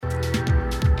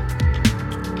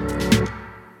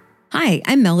Hi,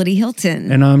 I'm Melody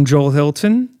Hilton. And I'm Joel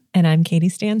Hilton. And I'm Katie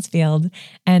Stansfield.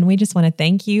 And we just want to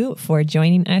thank you for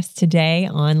joining us today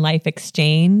on Life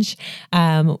Exchange.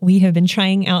 We have been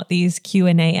trying out these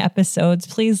Q&A episodes.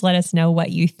 Please let us know what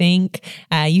you think.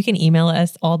 You can email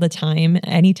us all the time,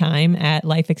 anytime at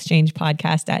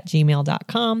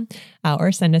lifeexchangepodcast@gmail.com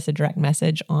or send us a direct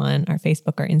message on our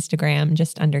Facebook or Instagram,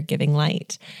 just under Giving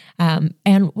Light.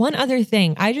 And one other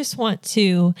thing, I just want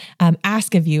to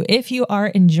ask of you, if you are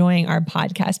enjoying our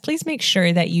podcast, please make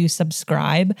sure that you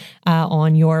subscribe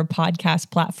on your podcast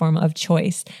platform of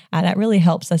choice. That really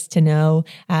helps us to know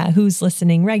who's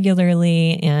listening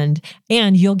regularly, and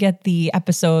you'll get the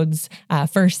episodes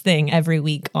first thing every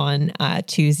week on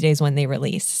Tuesdays when they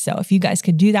release. So if you guys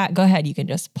could do that, go ahead. You can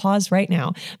just pause right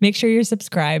now. Make sure you're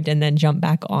subscribed and then jump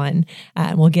back on,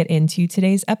 and we'll get into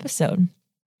today's episode.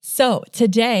 So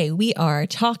today we are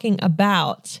talking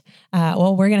about,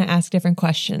 we're going to ask different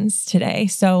questions today.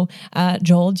 So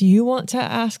Joel, do you want to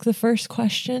ask the first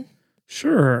question?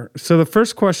 Sure. So the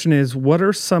first question is, what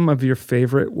are some of your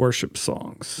favorite worship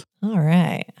songs? All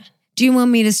right. Do you want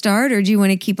me to start, or do you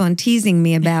want to keep on teasing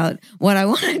me about what I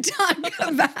want to talk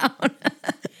about?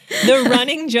 The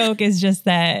running joke is just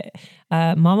that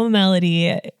Mama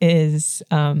Melody is,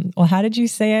 how did you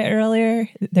say it earlier?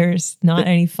 There's not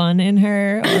any fun in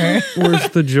her, or where's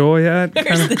the joy at?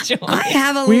 Where's the joy? I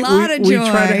have a lot of joy. We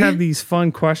try to have these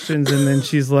fun questions, and then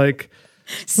she's like,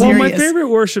 Serious. well, my favorite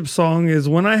worship song is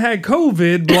When I Had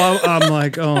COVID. Blah. I'm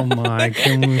like, oh my.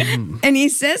 And he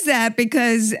says that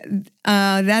because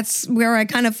that's where I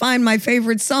kind of find my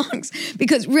favorite songs.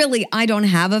 Because really, I don't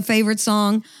have a favorite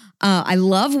song. I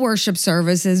love worship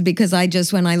services because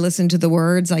when I listen to the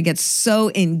words, I get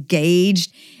so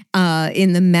engaged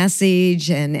in the message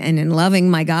and in loving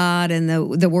my God and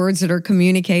the words that are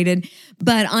communicated.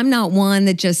 But I'm not one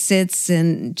that just sits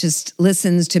and just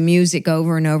listens to music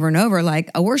over and over and over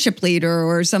like a worship leader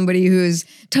or somebody who's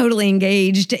totally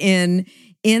engaged in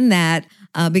that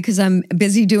because I'm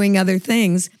busy doing other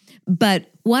things.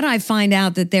 But what I find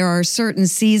out that there are certain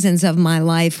seasons of my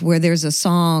life where there's a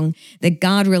song that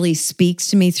God really speaks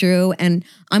to me through. And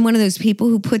I'm one of those people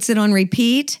who puts it on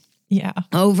repeat. Yeah.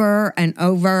 Over and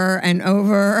over and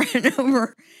over and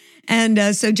over.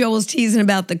 And so Joel's teasing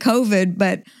about the COVID,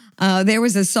 but there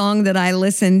was a song that I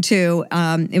listened to.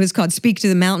 It was called Speak to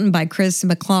the Mountain by Chris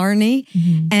McClarney.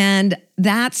 Mm-hmm. And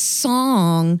that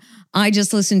song I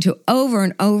just listened to over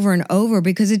and over and over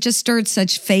because it just stirred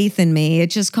such faith in me. It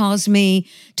just caused me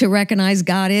to recognize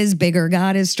God is bigger,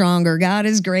 God is stronger, God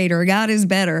is greater, God is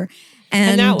better.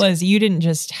 And that was, you didn't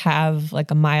just have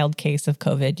like a mild case of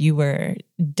COVID, you were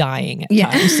dying at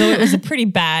times. So it was a pretty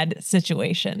bad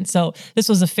situation. So this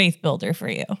was a faith builder for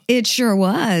you. It sure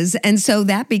was. And so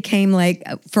that became like,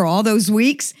 for all those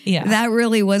weeks, that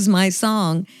really was my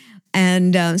song.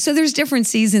 And so there's different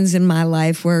seasons in my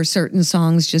life where certain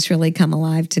songs just really come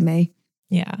alive to me.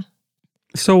 Yeah.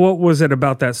 So what was it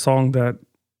about that song that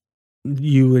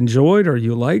you enjoyed or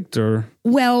you liked? Or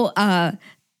Well,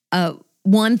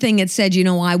 one thing it said,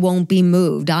 I won't be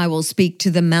moved. I will speak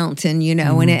to the mountain,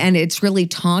 and it's really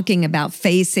talking about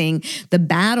facing the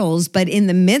battles. But in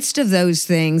the midst of those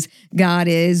things, God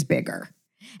is bigger.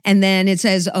 And then it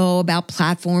says, about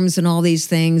platforms and all these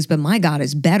things, but my God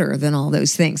is better than all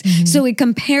those things. Mm-hmm. So it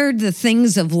compared the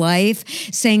things of life,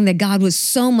 saying that God was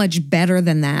so much better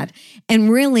than that.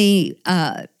 And really,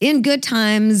 in good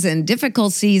times and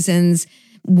difficult seasons,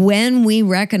 when we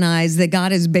recognize that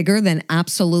God is bigger than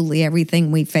absolutely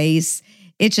everything we face,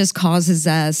 it just causes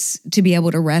us to be able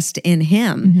to rest in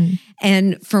Him. Mm-hmm.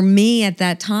 And for me at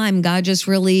that time, God just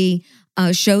really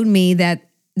showed me that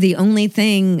the only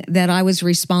thing that I was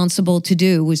responsible to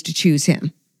do was to choose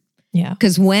Him. Yeah.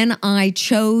 Because when I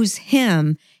chose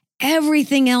Him,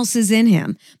 everything else is in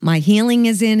Him. My healing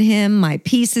is in Him. My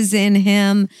peace is in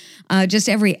Him. Just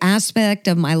every aspect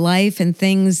of my life and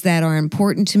things that are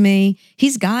important to me,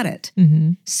 He's got it.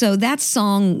 Mm-hmm. So that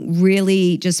song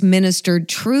really just ministered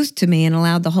truth to me and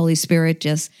allowed the Holy Spirit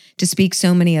just to speak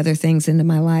so many other things into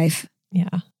my life.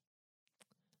 Yeah.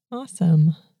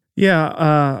 Awesome.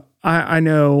 Yeah. I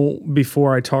know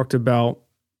before I talked about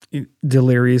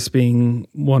Delirious being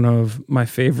one of my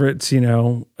favorites,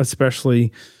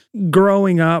 especially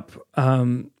growing up.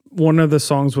 One of the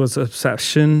songs was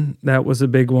Obsession. That was a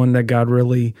big one that God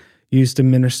really used to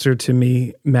minister to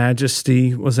me.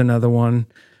 Majesty was another one.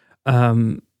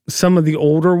 Some of the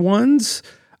older ones,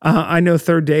 I know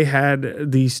Third Day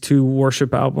had these 2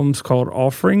 worship albums called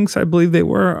Offerings, I believe they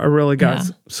were. I really got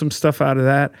some stuff out of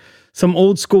that. Some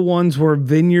old school ones were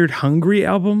Vineyard Hungry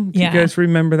album. Do you guys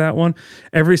remember that one?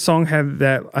 Every song had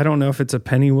that, I don't know if it's a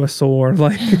penny whistle or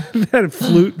like that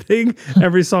flute thing.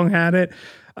 Every song had it.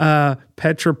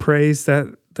 Petra Praise,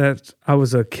 that I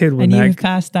was a kid when and you've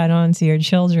passed that on to your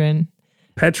children.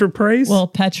 Petra Praise? Well,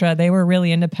 Petra, they were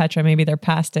really into Petra. Maybe they're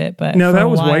past it, but no, that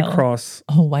was White Cross.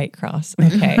 Oh, White Cross.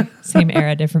 Okay. Same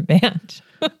era, different band.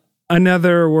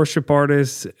 Another worship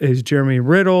artist is Jeremy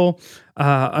Riddle.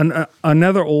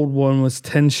 Another old one was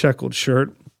 10 Shekelled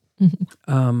Shirt.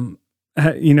 When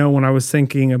I was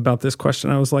thinking about this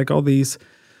question, I was like, all these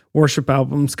worship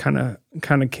albums kind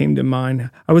of came to mind.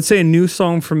 I would say a new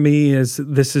song for me is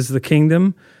This Is the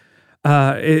Kingdom.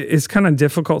 It's kind of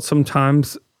difficult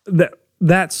sometimes.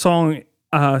 That song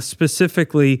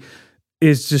specifically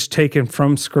is just taken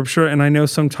from scripture. And I know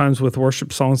sometimes with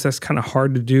worship songs, that's kind of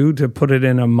hard to do, to put it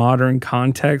in a modern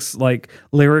context, like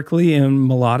lyrically and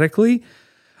melodically.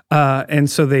 And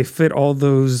so they fit all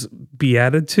those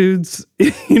beatitudes,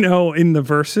 in the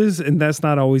verses. And that's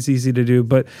not always easy to do.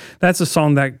 But that's a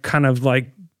song that kind of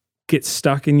like gets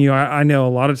stuck in you. I know a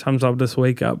lot of times I'll just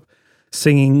wake up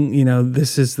singing,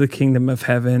 this is the kingdom of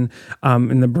heaven.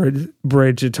 In the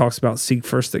bridge, it talks about seek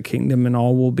first the kingdom and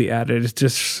all will be added.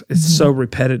 It's so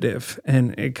repetitive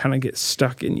and it kind of gets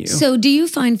stuck in you. So do you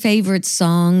find favorite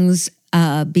songs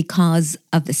because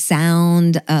of the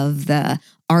sound, of the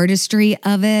artistry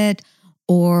of it,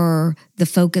 or the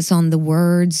focus on the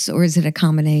words, or is it a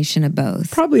combination of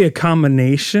both? Probably a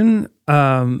combination.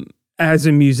 As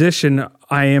a musician,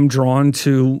 I am drawn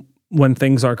to when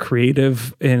things are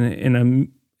creative in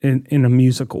a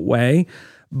musical way.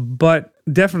 But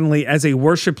definitely as a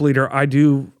worship leader, I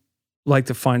do like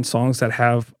to find songs that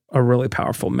have a really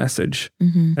powerful message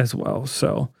as well.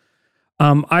 So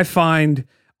I find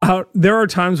there are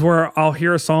times where I'll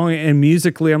hear a song and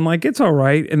musically I'm like, it's all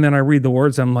right. And then I read the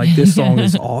words, I'm like, this song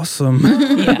is awesome.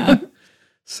 Yeah.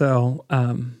 So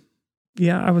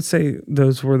I would say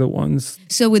those were the ones.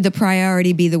 So would the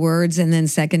priority be the words and then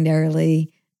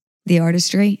secondarily the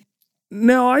artistry?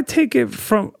 No, I take it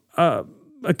from a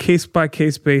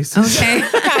case-by-case basis. Okay.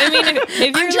 I mean, if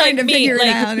you're I'm trying to figure it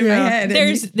out in my head.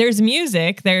 There's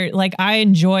music. Like I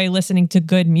enjoy listening to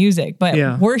good music,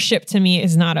 but worship to me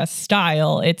is not a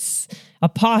style. It's a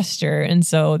posture. And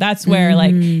so that's where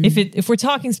like, if we're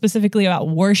talking specifically about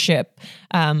worship,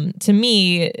 to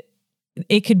me,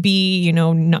 it could be,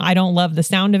 I don't love the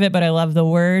sound of it, but I love the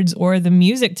words, or the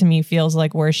music to me feels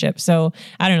like worship. So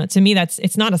I don't know. To me,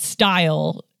 it's not a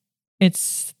style.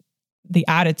 It's the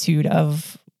attitude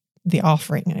of the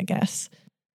offering, I guess.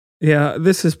 Yeah,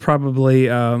 this is probably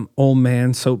old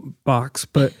man soapbox,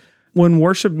 but when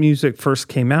worship music first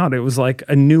came out, it was like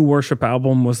a new worship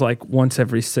album was like once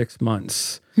every 6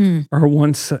 months or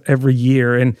once every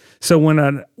year. And so when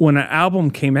an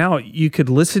album came out, you could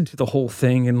listen to the whole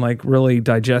thing and like really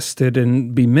digest it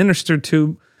and be ministered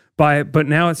to by it. But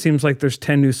now it seems like there's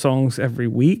 10 new songs every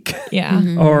week.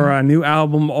 Yeah. Or a new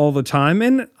album all the time.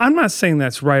 And I'm not saying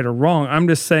that's right or wrong. I'm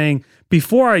just saying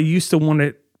before I used to want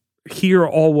to hear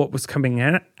all what was coming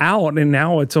out, and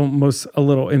now it's almost a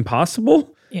little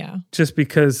impossible. Yeah. Just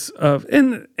because of,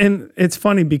 and it's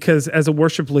funny because as a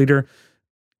worship leader,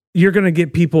 you're going to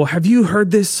get people, have you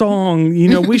heard this song?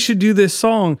 We should do this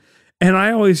song. And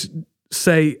I always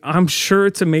say, I'm sure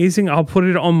it's amazing. I'll put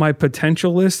it on my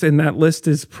potential list. And that list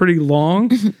is pretty long.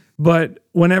 But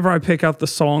whenever I pick out the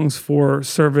songs for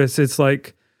service, it's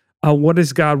like, what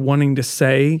is God wanting to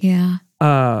say? Yeah.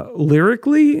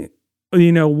 Lyrically,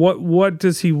 what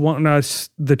does he want us,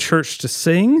 the church, to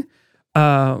sing?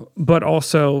 But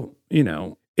also,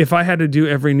 if I had to do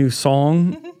every new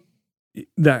song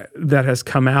that has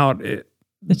come out,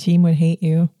 the team would hate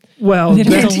you. Well, they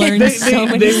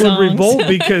would revolt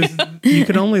because you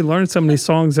can only learn so many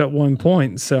songs at one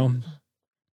point. So,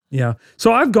 yeah.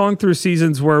 So I've gone through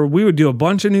seasons where we would do a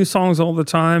bunch of new songs all the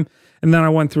time. And then I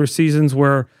went through seasons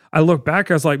where I look back,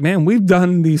 I was like, man, we've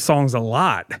done these songs a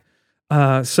lot.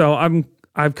 So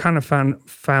I've kind of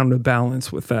found a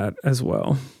balance with that as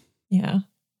well. Yeah.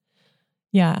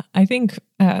 Yeah. I think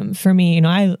for me,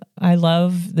 I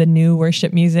love the new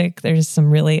worship music. There's some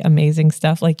really amazing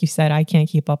stuff. Like you said, I can't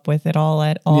keep up with it all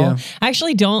at all. Yeah. I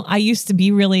actually don't. I used to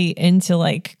be really into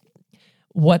like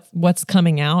what's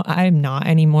coming out. I'm not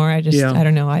anymore. I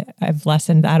don't know. I've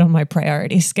lessened that on my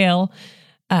priority scale.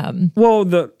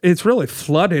 It's really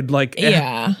flooded. Like,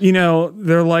 yeah.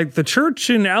 They're like the church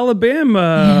in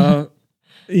Alabama,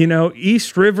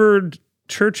 East River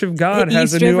Church of God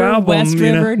has East a new River, album. West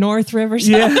River, North River.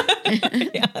 Yeah.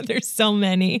 Yeah, there's so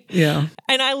many. Yeah.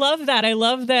 And I love that. I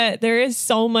love that there is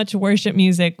so much worship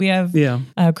music. We have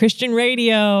Christian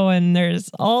radio, and there's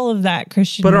all of that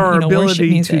Christian, but our worship ability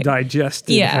music. to digest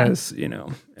it has,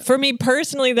 For me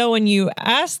personally, though, when you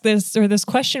asked this, or this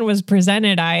question was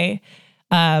presented, I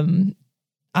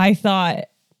thought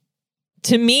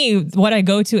to me, what I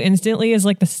go to instantly is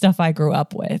like the stuff I grew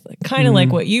up with, kind of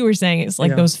like what you were saying. It's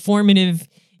like those formative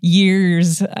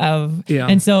years of,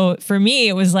 and so for me,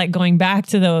 it was like going back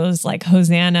to those like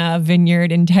Hosanna,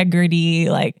 Vineyard,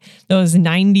 Integrity, like those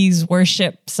 90s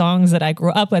worship songs that I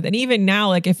grew up with. And even now,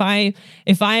 like if I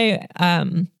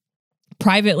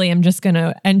privately, I'm just going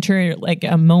to enter like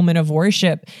a moment of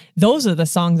worship, those are the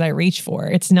songs I reach for.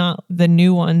 It's not the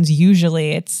new ones.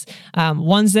 Usually it's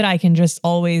ones that I can just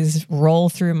always roll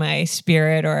through my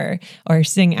spirit or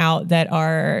sing out that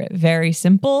are very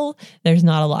simple. There's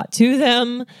not a lot to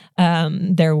them.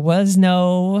 There was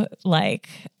no like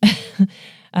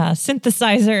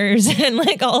synthesizers and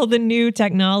like all the new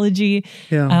technology.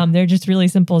 They're just really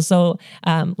simple. So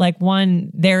like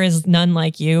one, There Is None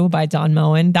Like You by Don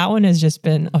Moen. That one has just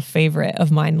been a favorite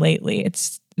of mine lately.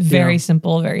 It's very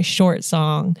simple, very short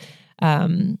song.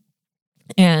 And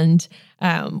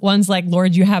ones like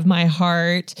Lord, You Have My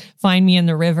Heart, Find Me in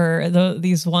the River,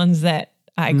 these ones that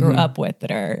I grew up with that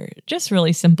are just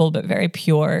really simple, but very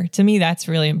pure. To me, that's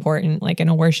really important, like in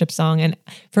a worship song. And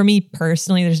for me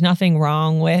personally, there's nothing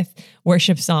wrong with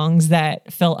worship songs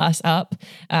that fill us up,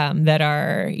 that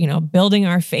are, building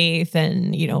our faith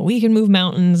and, we can move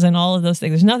mountains and all of those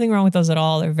things. There's nothing wrong with those at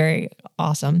all. They're very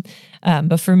awesome.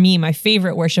 But for me, my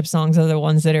favorite worship songs are the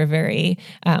ones that are very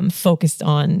focused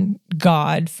on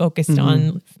God, focused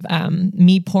on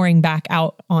me pouring back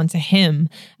out onto Him,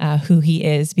 who He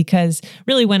is. Because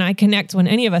really, when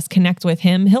any of us connect with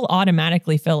Him, He'll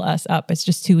automatically fill us up. It's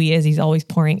just who He is. He's always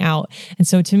pouring out. And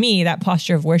so to me, that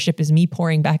posture of worship is me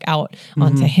pouring back out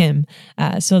onto Him.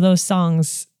 So those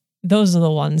songs, those are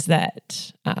the ones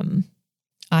that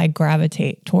I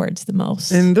gravitate towards the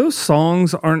most. And those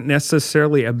songs aren't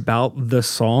necessarily about the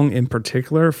song in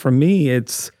particular. For me,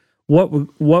 it's what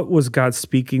was God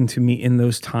speaking to me in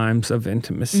those times of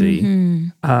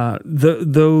intimacy.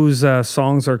 Those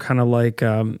songs are kind of like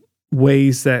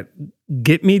ways that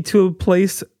get me to a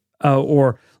place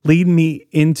or lead me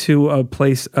into a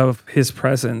place of His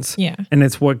presence. And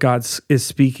it's what God is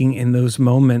speaking in those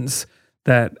moments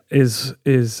that is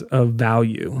of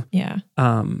value.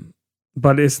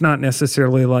 But it's not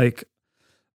necessarily like,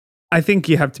 I think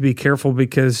you have to be careful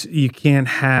because you can't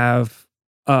have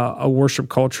a worship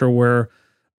culture where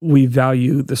we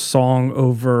value the song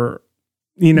over,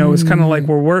 it's kind of like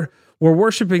we're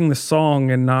worshiping the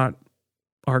song and not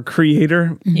our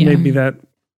Creator.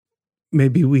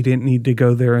 Maybe we didn't need to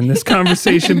go there in this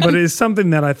conversation, but it's something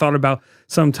that I thought about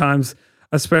sometimes,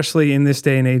 especially in this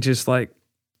day and age. It's like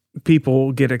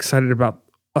people get excited about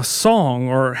a song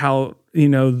or how,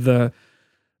 the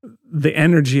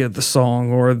energy of the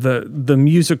song or the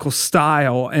musical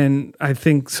style. And I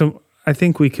think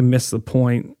we can miss the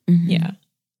point.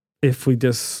 If we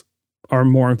just are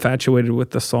more infatuated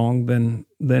with the song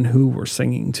than who we're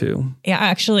singing to.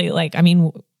 Actually,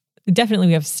 definitely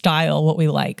we have style, what we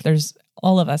like.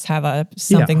 All of us have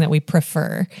something that we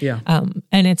prefer. And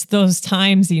it's those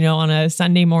times, on a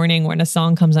Sunday morning when a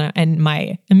song comes on and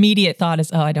my immediate thought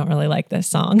is, I don't really like this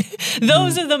song.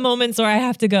 Those are the moments where I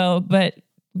have to go, but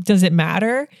does it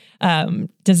matter?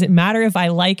 Does it matter if I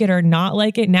like it or not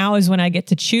like it? Now is when I get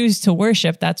to choose to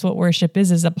worship. That's what worship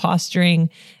is a posturing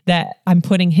that I'm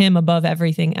putting Him above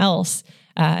everything else.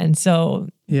 And so,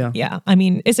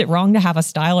 is it wrong to have a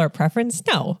style or a preference?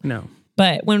 No.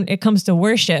 But when it comes to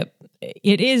worship,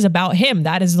 it is about Him.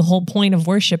 That is the whole point of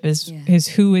worship is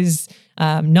who is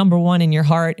number one in your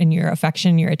heart and your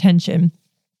affection, your attention.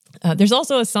 There's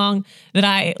also a song that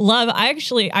I love.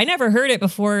 I never heard it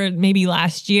before maybe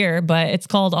last year, but it's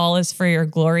called All Is For Your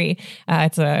Glory.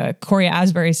 It's a Corey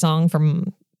Asbury song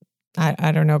from,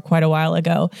 I don't know, quite a while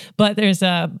ago. But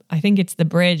I think it's the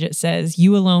bridge. It says,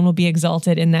 "You alone will be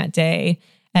exalted in that day,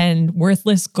 and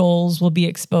worthless goals will be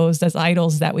exposed as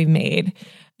idols that we've made."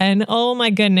 And oh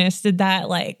my goodness, did that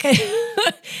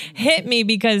hit me,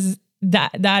 because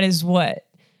that is what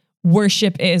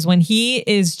worship is. When He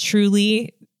is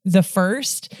truly the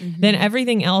first, then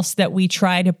everything else that we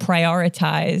try to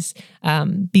prioritize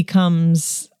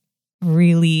becomes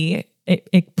really,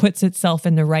 it puts itself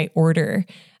in the right order.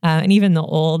 And even the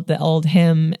old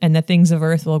hymn, "And the things of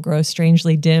earth will grow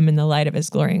strangely dim in the light of His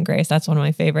glory and grace." That's one of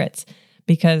my favorites,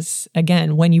 because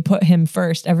again, when you put Him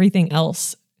first, everything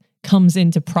else comes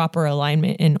into proper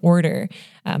alignment and order,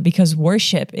 because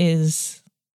worship it's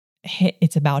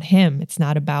about Him. It's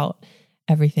not about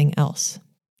everything else.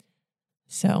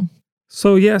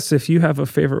 So yes, if you have a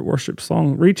favorite worship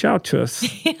song, reach out to us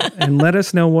and let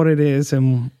us know what it is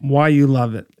and why you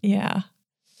love it.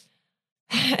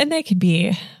 And they could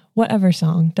be whatever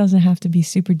song. Doesn't have to be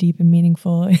super deep and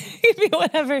meaningful. It could be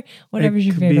whatever's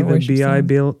your favorite worship song.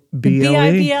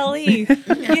 B-I-B-L-E.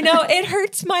 It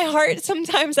hurts my heart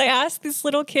sometimes. I ask these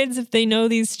little kids if they know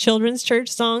these children's church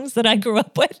songs that I grew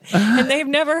up with, and they've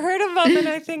never heard of them. And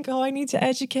I think, I need to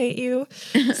educate you,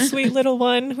 sweet little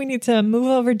one. We need to move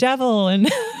over devil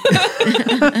and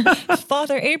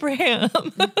Father Abraham.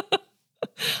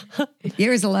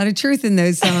 There's a lot of truth in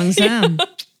those songs, huh?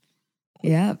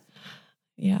 Yeah.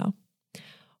 Yeah.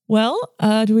 Well,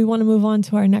 do we want to move on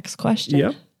to our next question?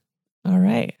 Yep. All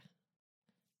right.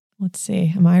 Let's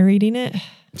see. Am I reading it?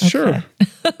 Sure.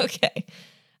 Okay.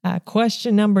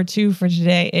 Question number 2 for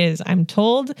today is, I'm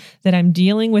told that I'm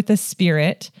dealing with a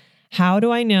spirit. How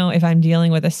do I know if I'm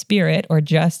dealing with a spirit or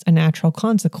just a natural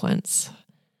consequence?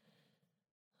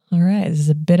 All right. This is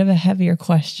a bit of a heavier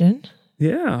question.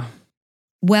 Yeah.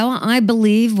 Well, I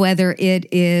believe whether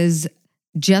it is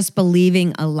just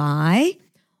believing a lie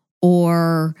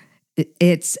or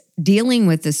it's dealing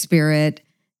with the spirit,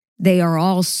 they are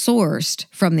all sourced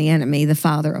from the enemy, the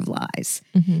father of lies.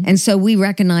 Mm-hmm. And so we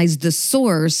recognize the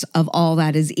source of all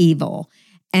that is evil.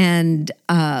 And,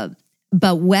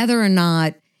 but whether or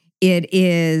not it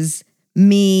is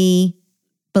me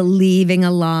believing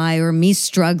a lie or me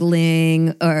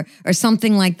struggling or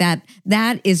something like that,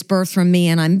 that is birthed from me.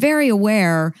 And I'm very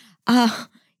aware,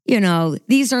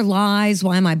 these are lies.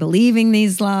 Why am I believing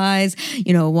these lies?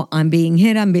 I'm being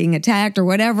hit, I'm being attacked or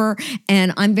whatever.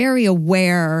 And I'm very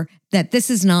aware that this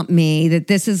is not me, that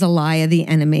this is a lie of the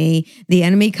enemy. The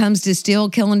enemy comes to steal,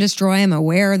 kill, and destroy. I'm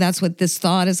aware that's what this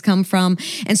thought has come from.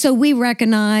 And so we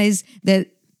recognize that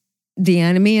the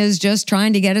enemy is just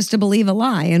trying to get us to believe a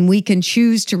lie. And we can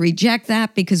choose to reject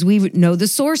that because we know the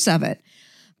source of it.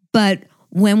 But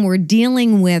when we're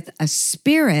dealing with a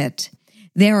spirit,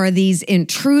 there are these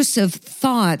intrusive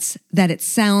thoughts that it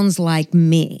sounds like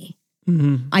me.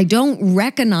 Mm-hmm. I don't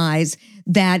recognize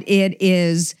that it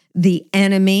is the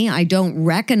enemy. I don't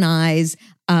recognize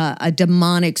a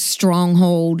demonic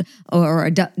stronghold or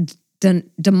a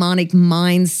demonic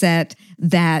mindset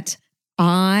that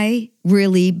I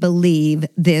really believe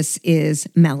this is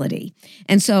Melody.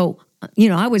 And so,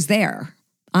 I was there.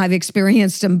 I've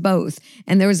experienced them both.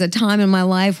 And there was a time in my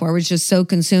life where I was just so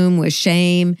consumed with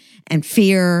shame and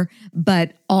fear,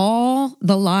 but all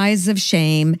the lies of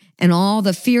shame and all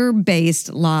the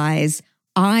fear-based lies,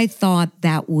 I thought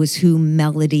that was who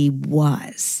Melody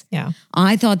was. Yeah.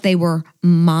 I thought they were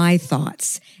my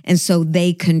thoughts. And so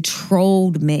they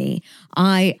controlled me.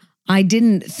 I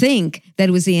didn't think that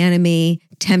it was the enemy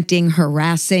tempting,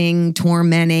 harassing,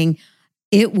 tormenting.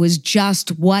 It was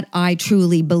just what I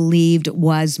truly believed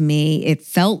was me. It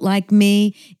felt like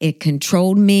me. It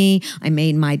controlled me. I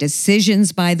made my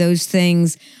decisions by those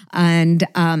things. And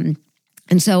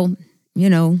so,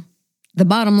 the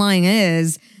bottom line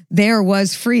is there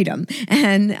was freedom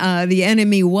and the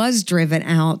enemy was driven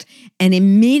out. And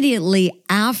immediately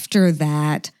after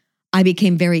that, I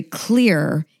became very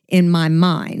clear in my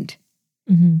mind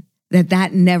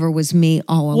that never was me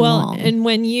all along. Well, and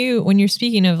when you're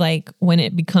speaking of when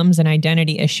it becomes an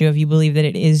identity issue, if you believe that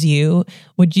it is you,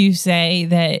 would you say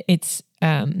that it's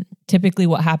typically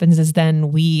what happens is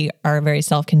then we are very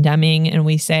self-condemning and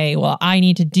we say, well, I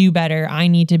need to do better. I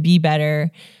need to be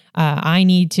better. I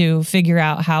need to figure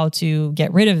out how to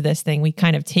get rid of this thing. We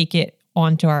kind of take it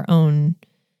onto our own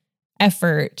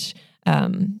effort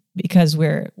because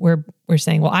we're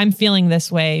saying, well, I'm feeling this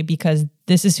way because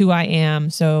this is who I am,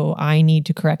 so I need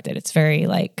to correct it. It's very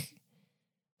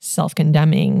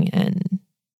self-condemning and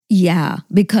yeah,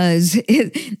 because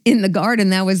in the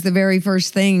garden, that was the very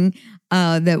first thing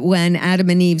that when Adam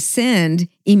and Eve sinned,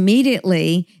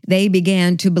 immediately they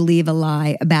began to believe a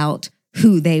lie about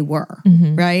who they were,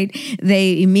 right?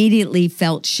 They immediately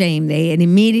felt shame. They had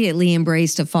immediately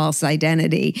embraced a false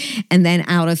identity. And then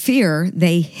out of fear,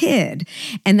 they hid.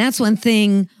 And that's one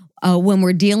thing when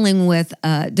we're dealing with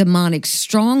a demonic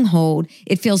stronghold,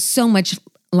 it feels so much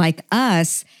like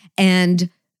us, and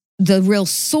the real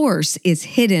source is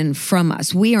hidden from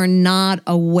us. We are not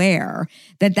aware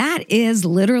that is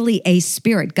literally a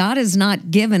spirit. God has not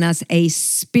given us a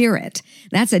spirit.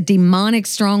 That's a demonic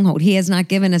stronghold. He has not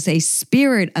given us a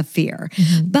spirit of fear,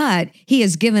 but he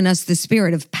has given us the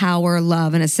spirit of power,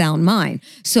 love, and a sound mind.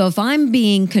 So if I'm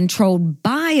being controlled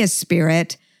by a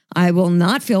spirit, I will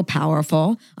not feel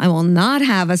powerful. I will not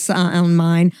have a sound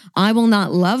mind. I will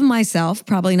not love myself,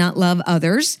 probably not love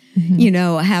others,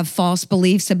 have false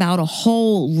beliefs about a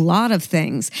whole lot of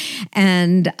things.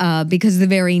 And because the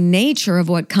very nature of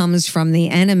what comes from the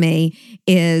enemy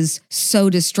is so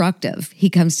destructive. He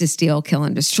comes to steal, kill,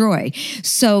 and destroy.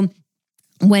 So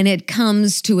when it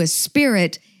comes to a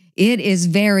spirit, It is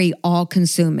very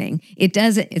all-consuming.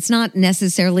 It's not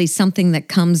necessarily something that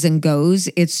comes and goes.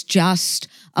 It's just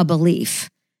a belief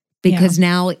because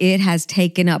now it has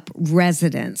taken up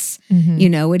residence.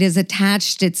 It has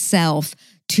attached itself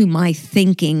to my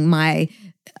thinking,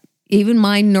 even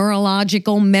my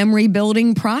neurological memory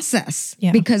building process,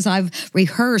 because I've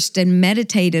rehearsed and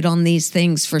meditated on these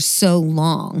things for so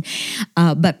long.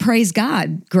 But praise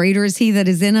God, greater is he that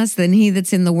is in us than he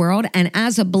that's in the world. And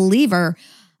as a believer,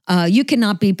 you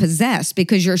cannot be possessed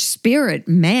because your spirit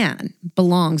man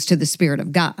belongs to the Spirit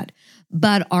of God.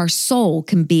 But our soul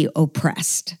can be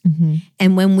oppressed.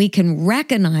 And when we can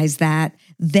recognize that,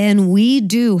 then we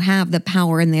do have the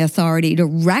power and the authority to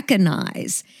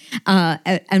recognize.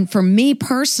 And for me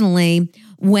personally,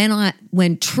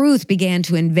 when truth began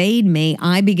to invade me,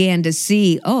 I began to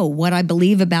see, what I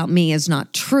believe about me is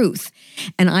not truth.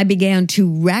 And I began to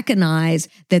recognize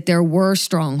that there were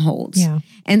strongholds.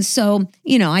 And so,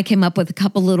 I came up with a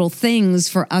couple little things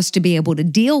for us to be able to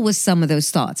deal with some of those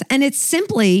thoughts. And it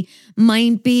simply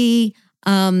might be,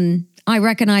 I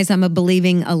recognize I'm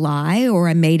believing a lie, or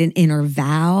I made an inner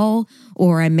vow,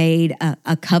 or I made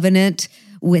a covenant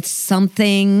with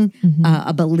something,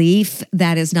 a belief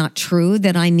that is not true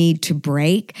that I need to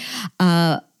break.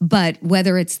 But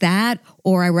whether it's that,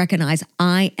 or I recognize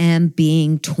I am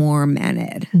being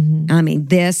tormented. I mean,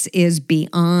 this is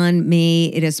beyond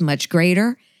me. It is much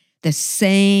greater. The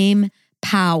same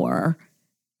power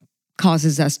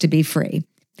causes us to be free.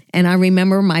 And I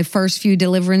remember my first few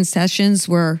deliverance sessions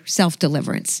were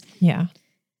self-deliverance.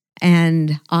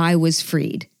 And I was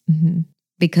freed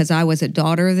because I was a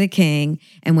daughter of the King.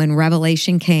 And when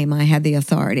revelation came, I had the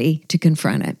authority to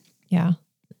confront it.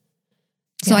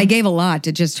 So I gave a lot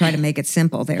to just try to make it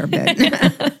simple there,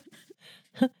 but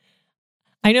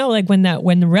I know, like when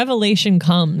the revelation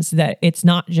comes, that it's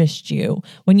not just you.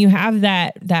 When you have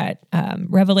that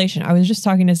revelation, I was just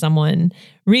talking to someone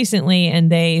recently,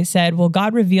 and they said, "Well,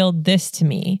 God revealed this to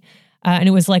me," and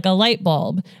it was like a light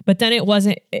bulb. But then it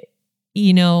wasn't,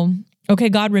 okay,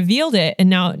 God revealed it,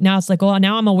 and now it's like, well,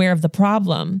 now I'm aware of the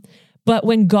problem. But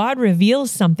when God reveals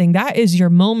something, that is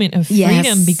your moment of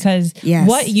freedom, because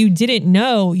what you didn't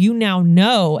know, you now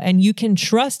know, and you can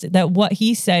trust that what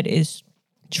he said is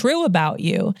true about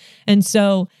you. And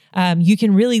so you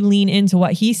can really lean into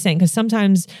what he's saying, because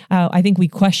sometimes I think we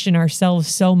question ourselves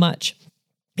so much.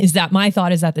 Is that my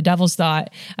thought? Is that the devil's thought?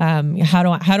 How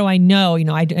do I know?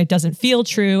 It doesn't feel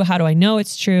true. How do I know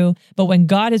it's true? But when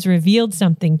God has revealed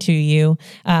something to you,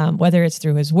 whether it's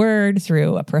through his word,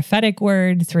 through a prophetic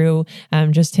word, through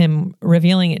just him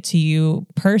revealing it to you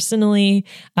personally,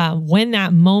 when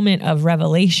that moment of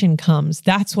revelation comes,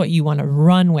 that's what you want to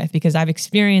run with, because I've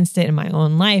experienced it in my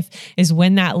own life, is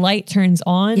when that light turns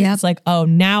on, it's like, oh,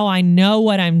 now I know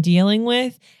what I'm dealing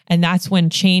with. And that's when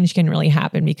change can really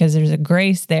happen, because there's a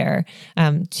grace there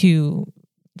to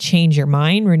change your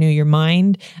mind, renew your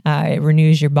mind. It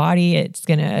renews your body. It's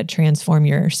going to transform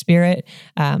your spirit.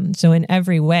 So in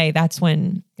every way, that's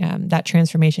when that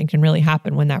transformation can really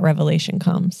happen, when that revelation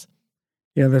comes.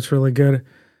 Yeah, that's really good.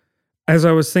 As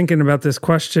I was thinking about this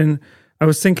question, I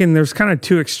was thinking there's kind of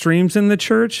two extremes in the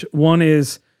church. One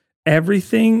is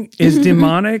everything is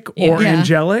demonic or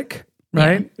angelic,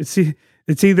 right?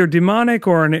 It's either demonic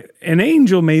or an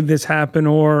angel made this happen,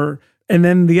 and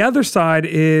then the other side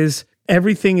is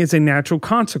everything is a natural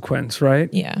consequence, right?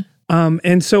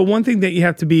 And so one thing that you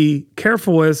have to be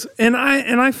careful is, and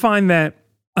I find that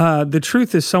the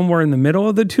truth is somewhere in the middle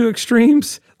of the two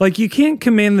extremes. Like, you can't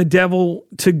command the devil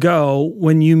to go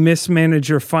when you mismanage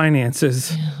your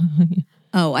finances.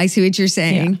 Oh, I see what you're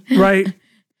saying. Right?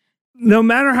 No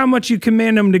matter how much you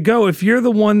command him to go, if you're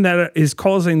the one that is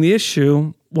causing the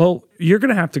issue, well, you're going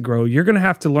to have to grow. You're going to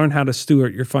have to learn how to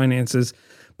steward your finances.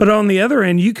 But on the other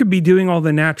end, you could be doing all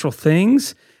the natural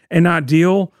things and not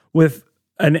deal with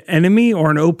an enemy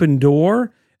or an open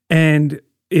door. And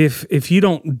if you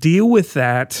don't deal with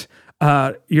that,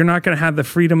 you're not going to have the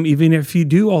freedom, even if you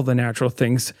do all the natural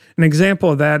things. An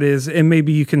example of that is, and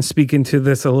maybe you can speak into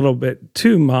this a little bit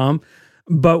too, Mom,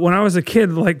 but when I was a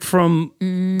kid, like from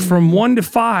 1 to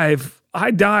 5,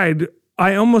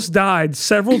 I almost died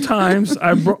several times.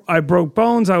 I broke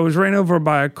bones. I was ran over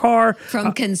by a car.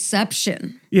 From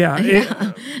conception.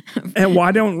 And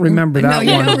I don't remember that one.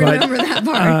 No, you don't remember that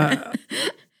part.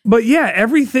 But yeah,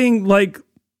 everything, like,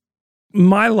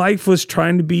 my life was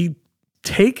trying to be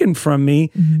taken from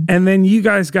me. And then you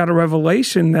guys got a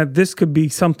revelation that this could be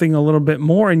something a little bit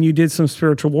more, and you did some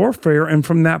spiritual warfare. And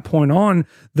from that point on,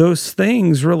 those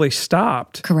things really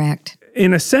stopped. Correct.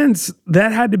 In a sense,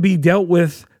 that had to be dealt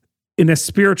with in a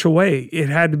spiritual way. It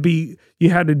had to be, you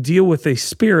had to deal with a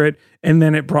spirit and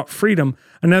then it brought freedom.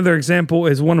 Another example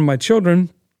is one of my children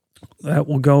that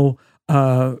will go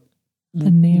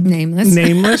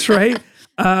nameless, right?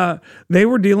 They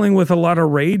were dealing with a lot of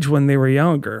rage when they were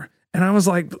younger. And I was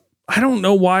like, I don't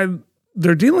know why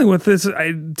they're dealing with this.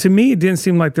 To me, it didn't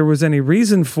seem like there was any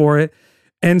reason for it.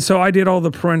 And so I did all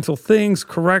the parental things,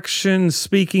 correction,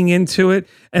 speaking into it.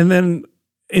 And then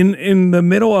in the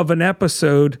middle of an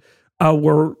episode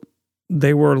where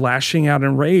they were lashing out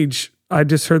in rage, I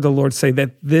just heard the Lord say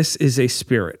that this is a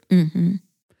spirit. Mm-hmm.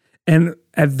 And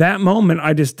at that moment,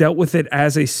 I just dealt with it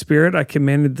as a spirit. I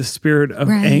commanded the spirit of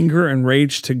anger and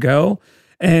rage to go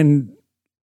and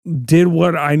did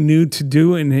what I knew to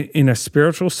do in a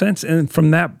spiritual sense. And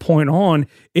from that point on,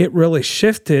 it really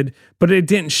shifted, but it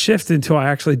didn't shift until I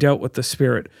actually dealt with the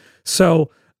spirit. So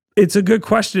it's a good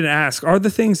question to ask. Are the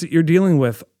things that you're dealing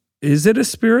with, is it a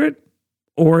spirit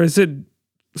or is it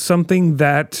something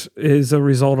that is a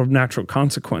result of natural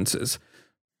consequences?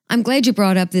 I'm glad you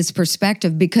brought up this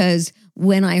perspective, because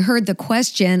when I heard the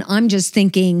question, I'm just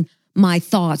thinking my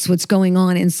thoughts, what's going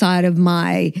on inside of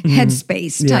my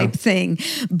headspace type thing.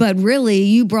 But really,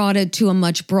 you brought it to a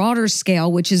much broader scale,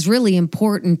 which is really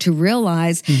important to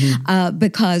realize,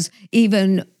 because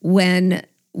even when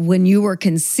you were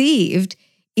conceived,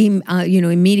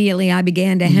 immediately I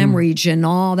began to hemorrhage and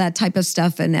all that type of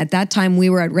stuff. And at that time, we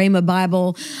were at Rhema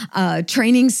Bible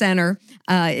Training Center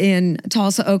in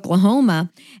Tulsa,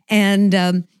 Oklahoma. And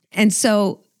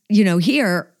so,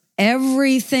 here,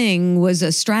 everything was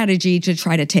a strategy to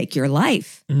try to take your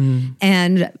life.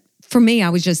 And for me, I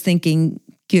was just thinking,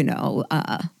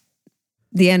 the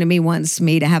enemy wants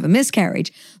me to have a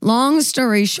miscarriage. Long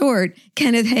story short,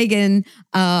 Kenneth Hagin,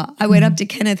 I went up to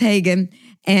Kenneth Hagin,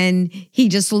 and he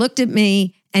just looked at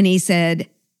me and he said,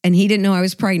 and he didn't know I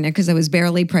was pregnant because I was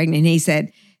barely pregnant. He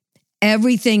said,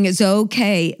 everything is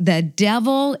okay. The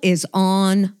devil is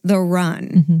on the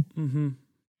run.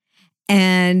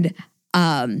 And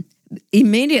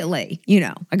immediately,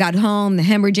 I got home, the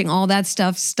hemorrhaging, all that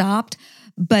stuff stopped,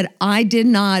 but I did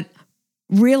not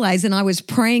realize, and I was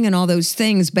praying and all those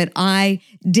things, but I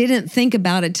didn't think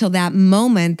about it till that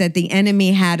moment that the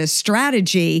enemy had a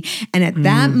strategy. And at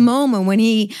that moment when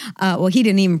he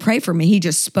didn't even pray for me, he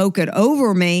just spoke it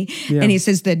over me. And he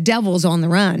says, the devil's on the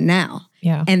run now.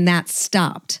 Yeah. And that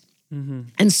stopped.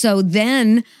 And so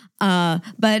then,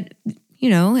 but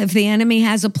if the enemy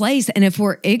has a place, and if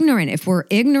we're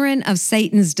ignorant of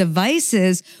Satan's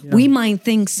devices, we might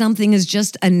think something is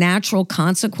just a natural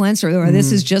consequence, or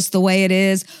this is just the way it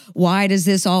is. Why does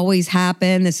this always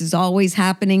happen? This is always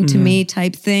happening to me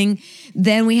type thing.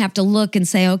 Then we have to look and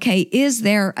say, okay, is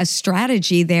there a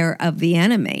strategy there of the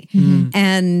enemy?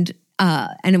 And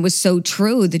it was so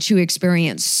true that you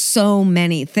experienced so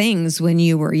many things when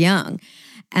you were young.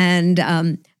 And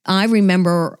I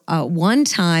remember one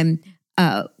time,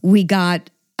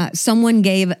 someone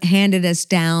handed us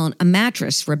down a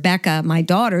mattress. Rebecca, my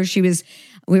daughter,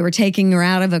 we were taking her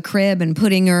out of a crib and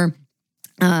putting her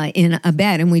in a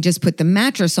bed, and we just put the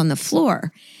mattress on the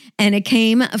floor. And it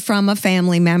came from a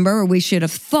family member, or we should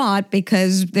have thought,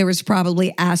 because there was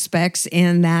probably aspects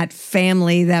in that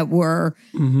family that were,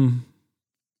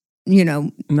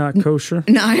 not kosher.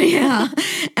 No, yeah.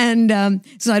 And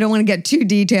so I don't want to get too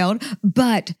detailed,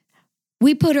 but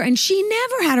we put her, and she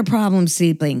never had a problem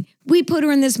sleeping. We put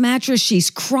her in this mattress. She's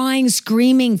crying,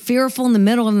 screaming, fearful in the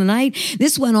middle of the night.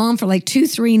 This went on for like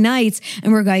 2-3 nights,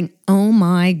 and we're going, oh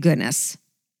my goodness.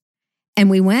 And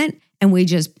we went and we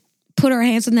just put our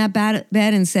hands on that bed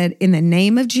and said, in the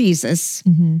name of Jesus,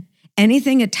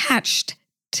 anything attached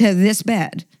to this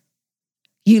bed,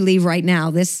 you leave right now.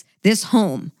 This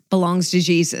home belongs to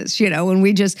Jesus, and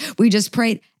we just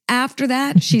prayed. After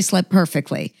that, she slept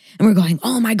perfectly. And we're going,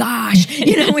 oh my gosh,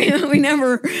 we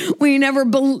never, we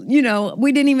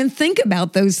didn't even think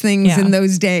about those things in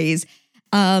those days.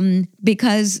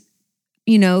 Because,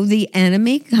 the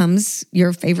enemy comes,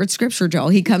 your favorite scripture, Joel,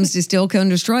 he comes to steal, kill, and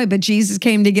destroy, but Jesus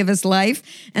came to give us life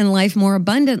and life more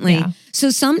abundantly. Yeah. So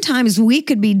sometimes we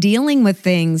could be dealing with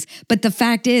things, but the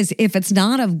fact is, if it's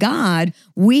not of God,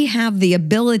 we have the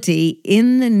ability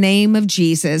in the name of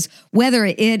Jesus, whether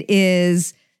it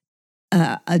is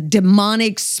a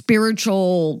demonic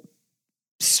spiritual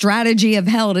strategy of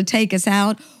hell to take us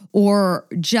out, or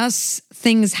just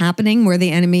things happening where the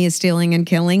enemy is stealing and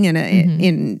killing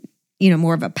in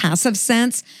more of a passive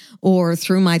sense, or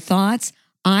through my thoughts,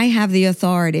 I have the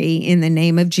authority in the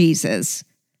name of Jesus.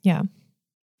 Yeah.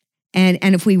 And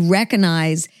if we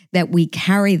recognize that we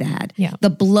carry that, the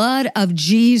blood of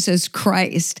Jesus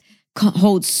Christ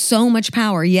holds so much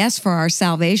power, yes, for our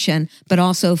salvation, but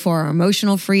also for our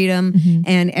emotional freedom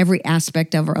and every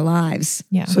aspect of our lives.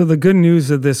 Yeah. So the good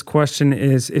news of this question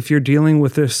is if you're dealing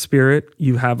with a spirit,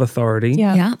 you have authority.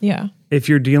 Yeah. If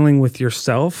you're dealing with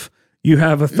yourself, you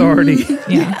have authority.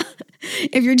 Yeah.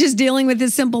 If you're just dealing with a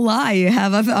simple lie, you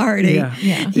have authority.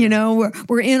 Yeah. You know,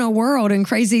 we're in a world and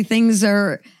crazy things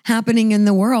are happening in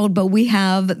the world, but we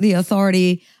have the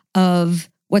authority of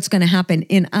what's going to happen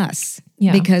in us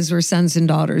because we're sons and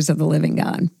daughters of the living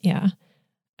God. Yeah.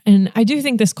 And I do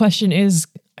think this question is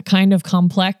kind of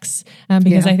complex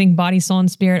because I think body, soul, and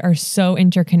spirit are so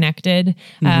interconnected.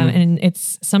 And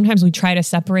it's sometimes we try to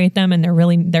separate them and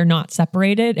they're not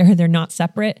separated or they're not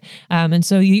separate. And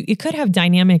so you could have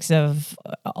dynamics of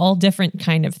all different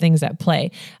kind of things at play.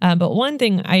 But one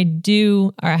thing I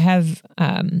have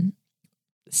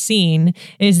seen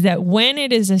is that when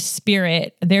it is a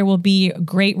spirit, there will be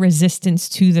great resistance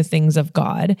to the things of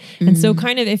God. And so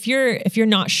kind of if you're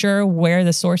not sure where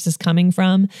the source is coming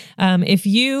from, if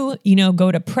you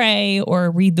go to pray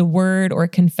or read the word or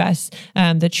confess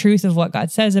the truth of what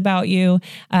God says about you,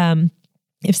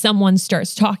 if someone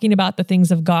starts talking about the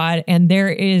things of God and there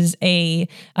is a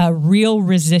real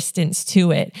resistance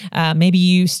to it, maybe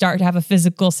you start to have a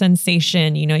physical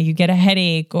sensation, you get a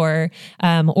headache or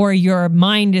your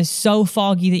mind is so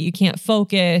foggy that you can't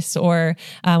focus or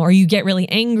you get really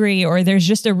angry or there's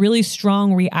just a really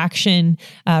strong reaction,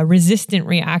 resistant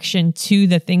reaction to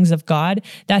the things of God,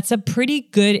 that's a pretty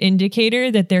good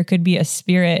indicator that there could be a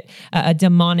spirit, a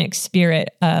demonic spirit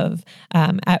of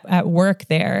at work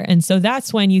there. And so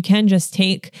that's when you can just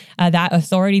take that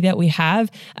authority that we have.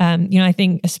 I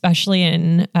think especially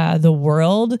in the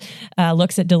world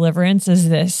looks at deliverance as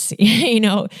this,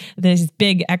 these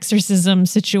big exorcism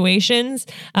situations,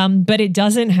 but it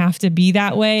doesn't have to be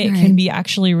that way. It can be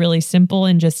actually really simple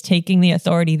in just taking the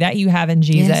authority that you have in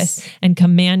Jesus and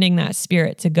commanding that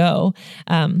spirit to go.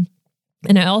 And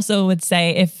I also would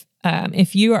say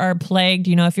if you are plagued,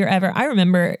 if you're ever, I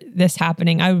remember this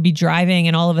happening, I would be driving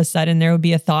and all of a sudden there would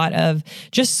be a thought of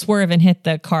just swerve and hit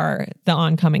the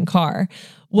oncoming car.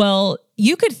 Well,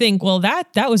 you could think, well,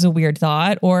 that was a weird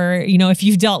thought. Or, if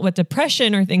you've dealt with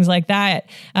depression or things like that,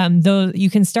 though you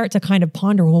can start to kind of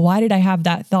ponder, well, why did I have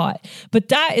that thought? But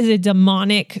that is a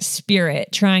demonic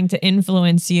spirit trying to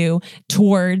influence you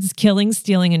towards killing,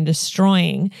 stealing, and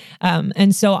destroying.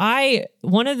 And so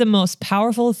one of the most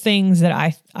powerful things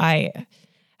that I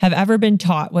have ever been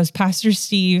taught was Pastor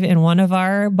Steve in one of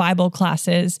our Bible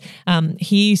classes.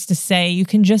 He used to say, you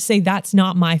can just say, that's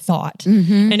not my thought.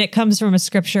 And it comes from a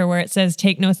scripture where it says,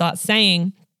 take no thought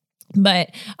saying. But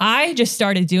I just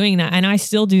started doing that. And I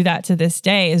still do that to this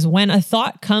day is when a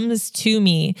thought comes to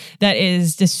me that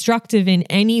is destructive in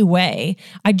any way,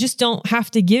 I just don't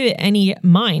have to give it any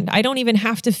mind. I don't even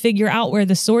have to figure out where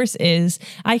the source is.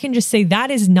 I can just say, that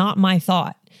is not my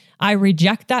thought. I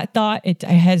reject that thought. It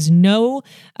has no,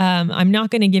 I'm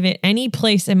not going to give it any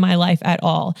place in my life at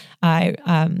all.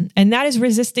 And that is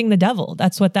resisting the devil.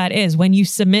 That's what that is. When you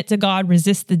submit to God,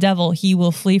 resist the devil, he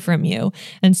will flee from you.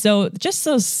 And so just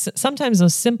sometimes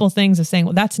those simple things of saying,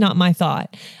 well, that's not my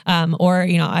thought. Or,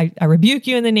 I rebuke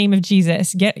you in the name of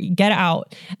Jesus, get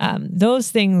out.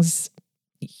 Those things,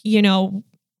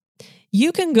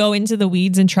 you can go into the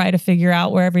weeds and try to figure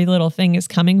out where every little thing is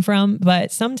coming from, but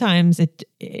sometimes it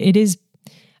is,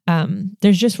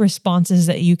 there's just responses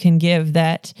that you can give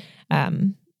that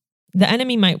the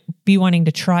enemy might be wanting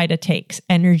to try to take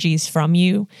energies from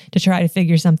you to try to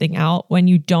figure something out when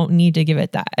you don't need to give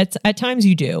it that. At times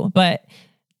you do, but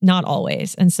not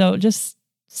always. And so just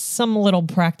some little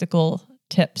practical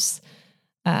tips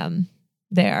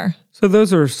there. So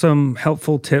those are some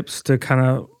helpful tips to kind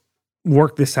of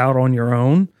work this out on your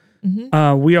own.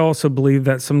 We also believe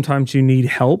that sometimes you need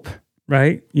help,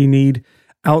 right? You need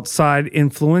outside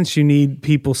influence. You need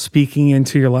people speaking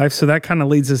into your life. So that kind of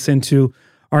leads us into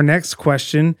our next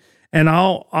question. And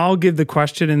I'll give the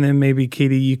question and then maybe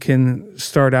Katie, you can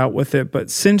start out with it. But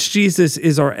since Jesus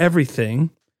is our everything,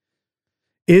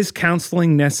 is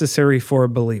counseling necessary for a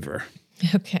believer?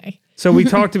 Okay. So we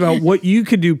talked about what you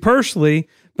could do personally,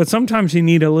 but sometimes you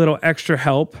need a little extra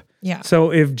help. Yeah.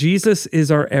 So if Jesus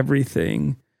is our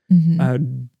everything,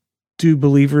 do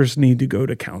believers need to go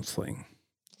to counseling?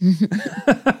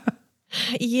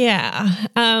 Yeah.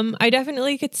 I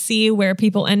definitely could see where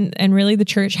people and really the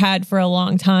church had for a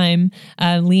long time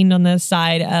leaned on the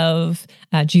side of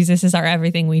Jesus is our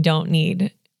everything. We don't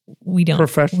need we don't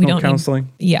professional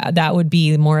counseling. That would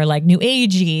be more like new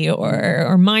agey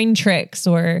or mind tricks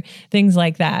or things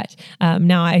like that.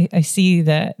 Now I see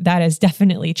that has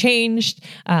definitely changed.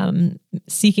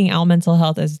 Seeking out mental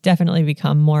health has definitely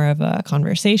become more of a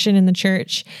conversation in the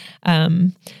church.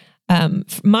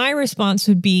 My response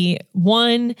would be,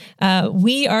 one,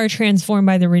 we are transformed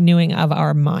by the renewing of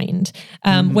our mind.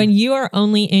 When you are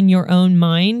only in your own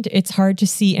mind, it's hard to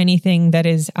see anything that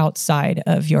is outside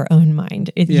of your own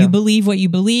mind. You believe what you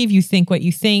believe, you think what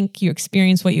you think, you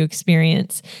experience what you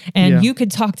experience, and you could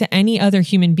talk to any other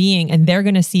human being and they're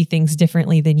going to see things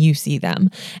differently than you see them.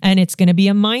 And it's going to be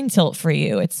a mind tilt for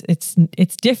you.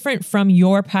 It's different from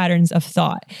your patterns of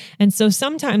thought. And so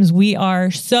sometimes we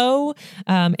are so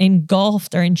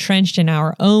engulfed or entrenched in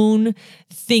our own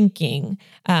thinking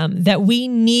that we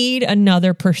need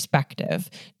another perspective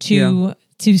to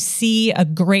see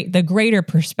the greater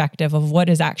perspective of what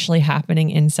is actually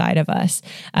happening inside of us.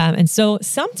 And so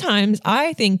sometimes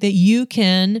I think that you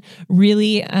can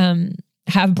really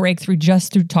have breakthrough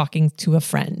just through talking to a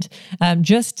friend,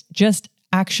 just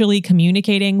actually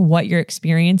communicating what you're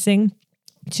experiencing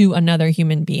to another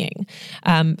human being.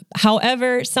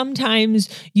 However, sometimes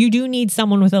you do need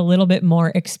someone with a little bit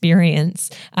more experience,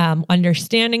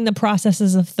 understanding the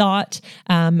processes of thought,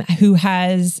 who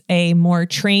has a more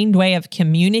trained way of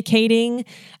communicating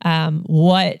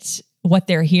what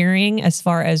they're hearing as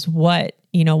far as what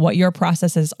your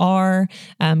processes are,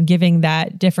 giving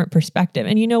that different perspective.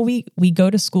 And, we go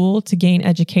to school to gain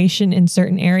education in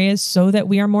certain areas so that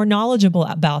we are more knowledgeable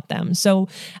about them. So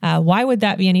why would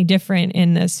that be any different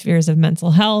in the spheres of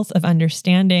mental health, of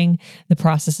understanding the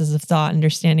processes of thought,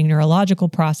 understanding neurological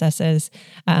processes?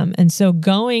 And so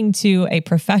going to a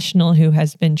professional who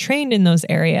has been trained in those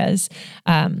areas,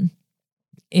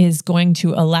 is going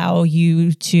to allow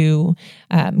you to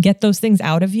get those things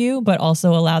out of you, but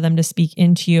also allow them to speak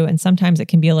into you. And sometimes it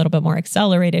can be a little bit more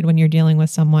accelerated when you're dealing with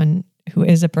someone who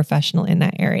is a professional in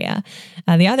that area.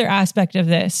 The other aspect of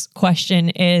this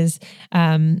question is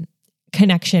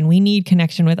connection. We need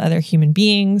connection with other human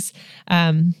beings.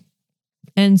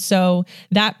 And so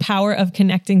that power of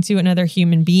connecting to another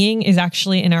human being is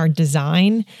actually in our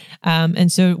design.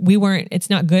 And so it's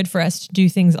not good for us to do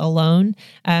things alone.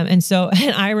 And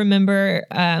I remember,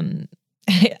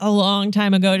 a long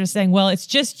time ago just saying, well, it's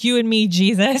just you and me,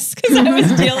 Jesus, because I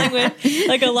was dealing with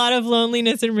like a lot of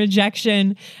loneliness and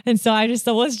rejection. And so I just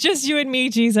thought, well, it's just you and me,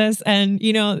 Jesus. And,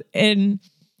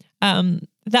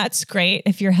 that's great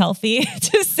if you're healthy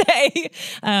to say,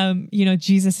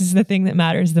 Jesus is the thing that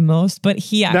matters the most, but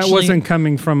that wasn't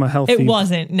coming from a healthy. It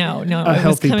wasn't. No, it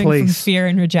was coming from fear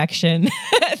and rejection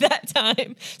at that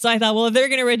time. So I thought, well, if they're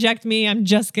going to reject me, I'm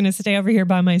just going to stay over here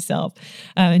by myself.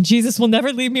 And Jesus will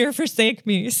never leave me or forsake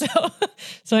me. So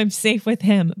I'm safe with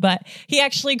him. But he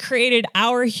actually created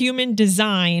our human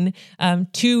design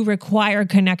to require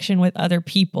connection with other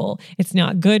people. It's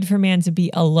not good for man to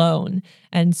be alone.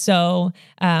 And so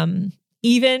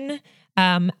even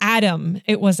Adam,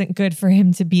 it wasn't good for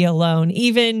him to be alone.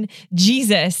 Even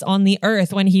Jesus on the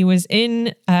earth, when he was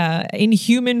in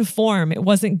human form, it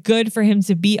wasn't good for him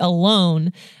to be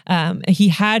alone. He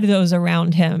had those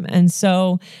around him. And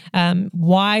so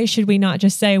why should we not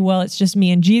just say, well, it's just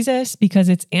me and Jesus? Because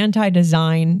it's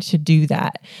anti-design to do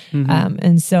that.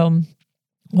 And so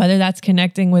whether that's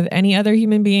connecting with any other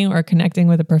human being or connecting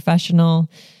with a professional,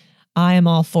 I am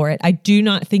all for it. I do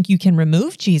not think you can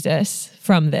remove Jesus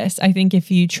from this. I think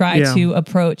if you try to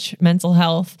approach mental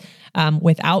health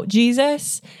without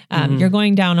Jesus, you're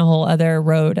going down a whole other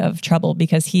road of trouble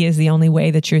because he is the only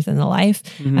way, the truth, and the life.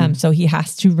 So he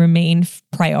has to remain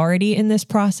priority in this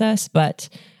process. But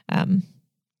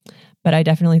I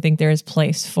definitely think there is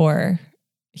place for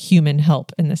human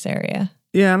help in this area.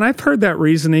 Yeah, and I've heard that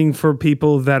reasoning for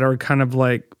people that are kind of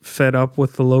like fed up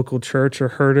with the local church or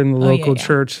hurt in the local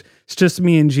church. It's just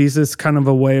me and Jesus, kind of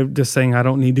a way of just saying, I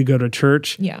don't need to go to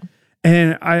church. Yeah.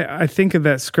 And I think of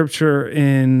that scripture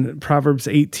in Proverbs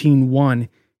 18:1.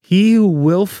 He who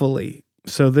willfully,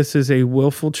 so this is a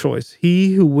willful choice,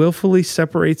 he who willfully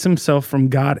separates himself from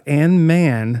God and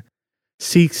man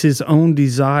seeks his own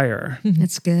desire.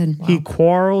 That's good. Wow. He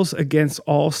quarrels against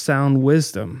all sound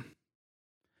wisdom.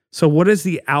 So what is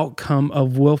the outcome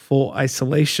of willful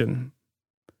isolation?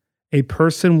 A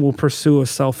person will pursue a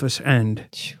selfish end.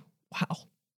 Wow.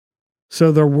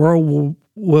 So their world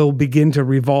will begin to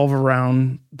revolve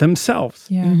around themselves.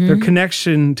 Yeah. Their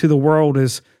connection to the world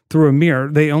is through a mirror.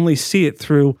 They only see it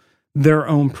through their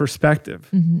own perspective.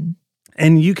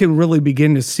 And you can really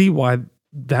begin to see why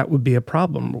that would be a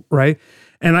problem, right?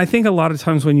 And I think a lot of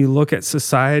times when you look at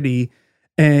society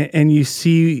and you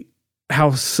see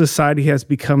how society has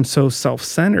become so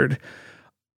self-centered,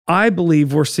 I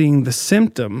believe we're seeing the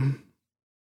symptom,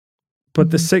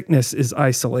 but the sickness is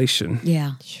isolation.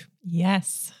 Yeah.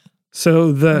 Yes.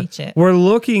 So Preach it. we're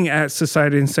looking at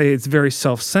society and say it's very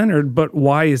self-centered, but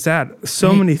why is that?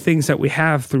 So many things that we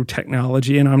have through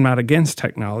technology, and I'm not against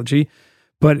technology,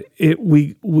 but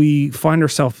we find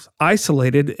ourselves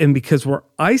isolated, and because we're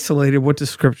isolated, what does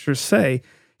Scripture say?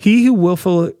 He who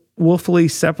willfully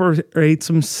separates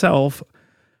himself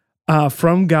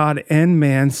from God and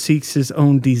man seeks his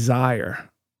own desire.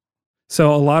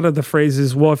 So a lot of the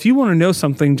phrases, well, if you want to know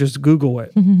something, just Google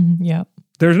it. Yep.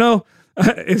 There's no,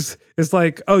 it's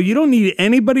like, oh, you don't need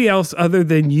anybody else other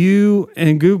than you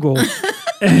and Google.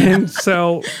 And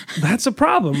so that's a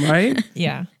problem, right?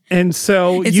 Yeah. And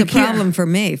so It's you a problem for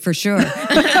me, for sure.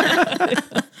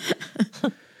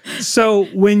 So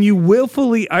when you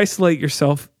willfully isolate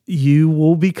yourself, you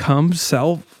will become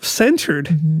self-centered.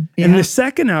 Yeah. And the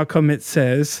second outcome, it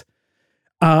says,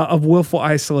 of willful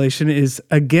isolation is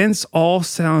against all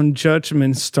sound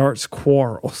judgment starts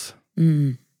quarrels.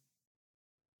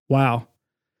 Wow.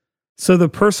 So the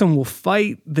person will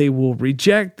fight, they will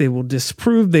reject, they will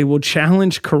disprove, they will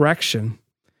challenge correction.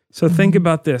 So think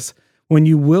about this. When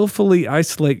you willfully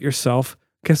isolate yourself,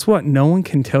 guess what? No one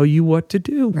can tell you what to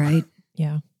do. Right.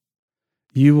 Yeah.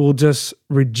 You will just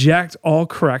reject all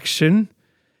correction.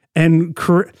 And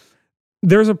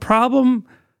there's a problem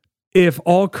if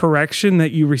all correction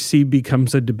that you receive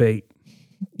becomes a debate.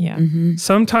 Yeah.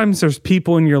 Sometimes there's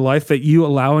people in your life that you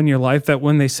allow in your life that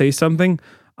when they say something,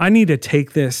 I need to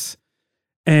take this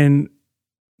and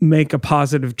make a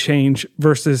positive change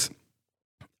versus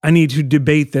I need to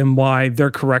debate them why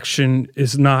their correction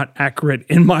is not accurate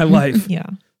in my life. Yeah.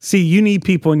 See, you need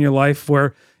people in your life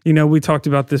where, we talked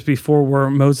about this before where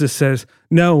Moses says,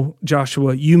 no,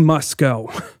 Joshua, you must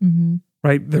go,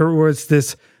 right? There was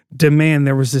this demand,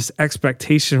 there was this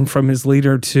expectation from his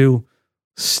leader to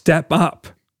step up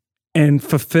and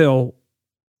fulfill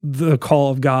the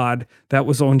call of God that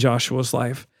was on Joshua's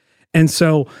life. And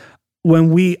so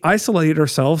when we isolate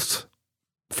ourselves,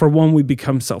 for one, we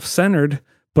become self-centered,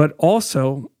 but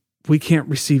also we can't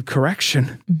receive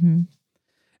correction.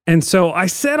 And so I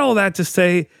said all that to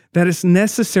say that it's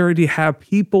necessary to have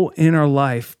people in our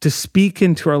life, to speak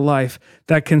into our life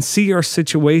that can see our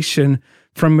situation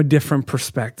from a different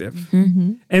perspective.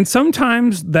 And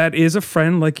sometimes that is a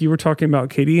friend, like you were talking about,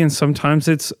 Katie, and sometimes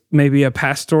it's maybe a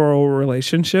pastoral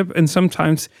relationship, and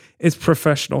sometimes it's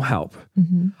professional help.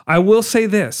 I will say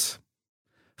this,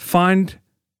 find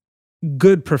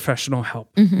good professional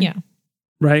help, Yeah.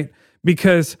 right?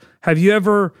 Because have you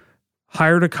ever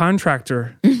hired a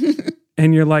contractor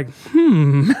and you're like,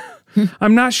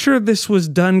 I'm not sure this was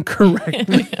done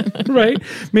correctly, right?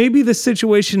 Maybe the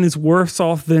situation is worse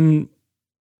off than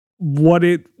what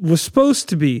it was supposed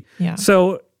to be. Yeah.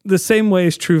 So the same way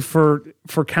is true for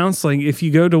counseling. If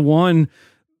you go to one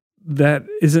that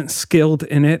isn't skilled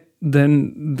in it,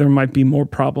 then there might be more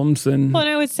problems than... Well, and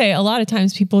I would say a lot of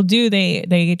times people do,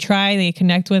 they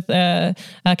connect with a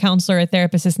counselor, a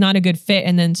therapist. It's not a good fit.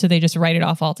 And then so they just write it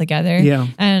off altogether. Yeah.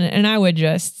 And I would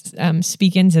just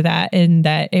speak into that, in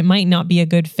that it might not be a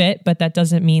good fit, but that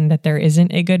doesn't mean that there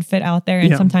isn't a good fit out there.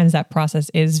 And sometimes that process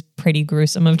is pretty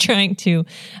gruesome of trying to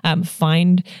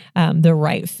find the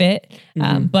right fit.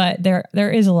 But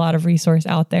there is a lot of resource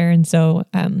out there. And so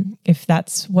if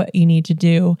that's what you need to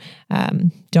do,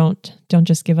 don't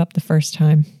just give up the first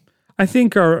time. I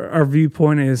think our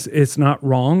viewpoint is it's not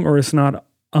wrong or it's not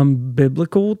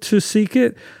unbiblical to seek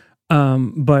it.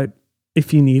 But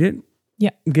if you need it,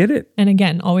 get it. And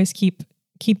again, always keep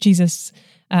Jesus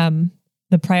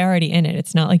the priority in it.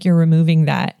 It's not like you're removing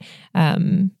that.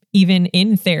 Even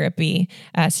in therapy,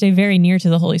 stay very near to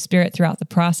the Holy Spirit throughout the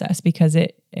process, because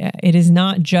it is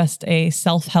not just a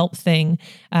self-help thing.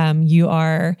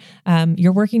 You're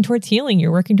working towards healing.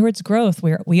 You're working towards growth.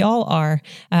 We all are.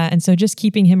 And so just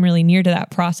keeping him really near to that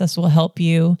process will help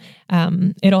you.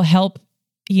 It'll help,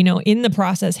 in the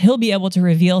process, he'll be able to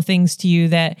reveal things to you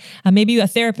that maybe a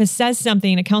therapist says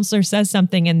something, a counselor says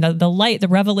something, and the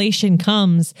revelation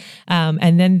comes.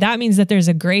 And then that means that there's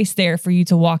a grace there for you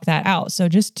to walk that out. So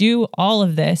just do all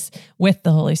of this with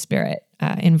the Holy Spirit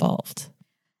involved.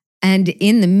 And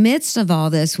in the midst of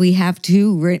all this, we have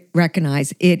to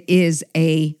recognize it is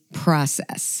a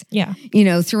process. Yeah.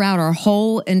 Throughout our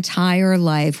whole entire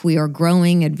life, we are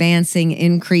growing, advancing,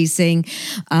 increasing.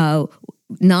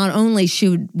 Not only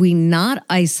should we not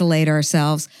isolate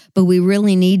ourselves, but we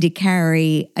really need to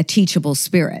carry a teachable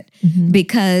spirit,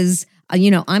 because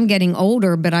I'm getting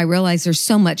older, but I realize there's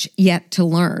so much yet to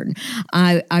learn.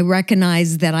 I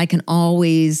recognize that I can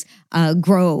always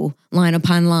grow line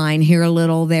upon line, here a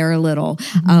little, there a little.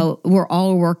 We're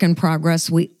all a work in progress.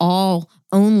 We all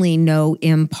only know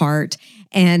in part,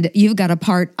 and you've got a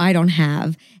part I don't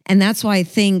have. And that's why I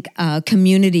think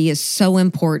community is so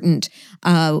important,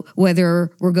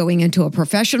 whether we're going into a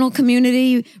professional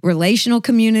community, relational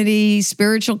community,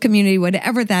 spiritual community,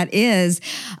 whatever that is,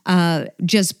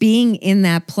 just being in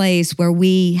that place where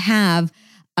we have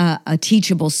a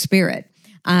teachable spirit.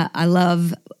 I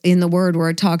love in the word where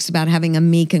it talks about having a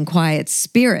meek and quiet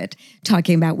spirit,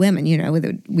 talking about women,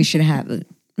 we should have a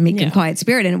meek and quiet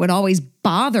spirit. And it would always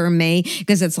bother me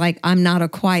because it's like, I'm not a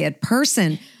quiet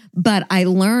person. But I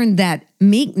learned that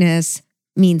meekness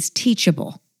means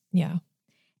teachable. Yeah.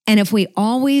 And if we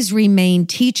always remain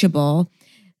teachable,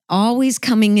 always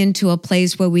coming into a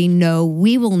place where we know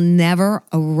we will never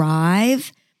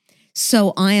arrive,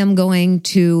 so I am going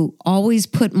to always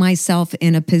put myself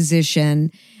in a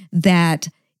position that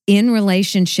in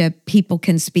relationship, people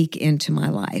can speak into my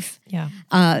life. Yeah.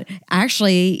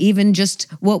 Actually, even just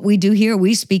what we do here,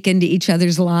 we speak into each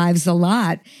other's lives a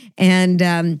lot.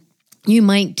 And you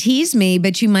might tease me,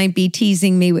 but you might be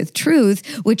teasing me with truth,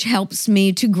 which helps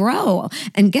me to grow.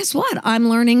 And guess what? I'm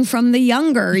learning from the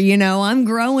younger, I'm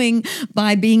growing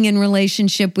by being in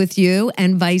relationship with you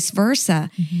and vice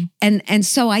versa. Mm-hmm. And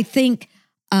so I think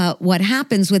what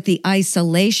happens with the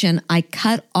isolation, I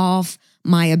cut off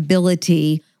my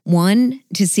ability, one,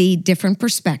 to see different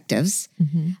perspectives.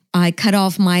 Mm-hmm. I cut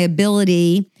off my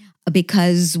ability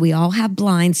because we all have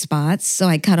blind spots. So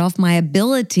I cut off my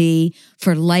ability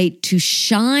for light to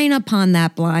shine upon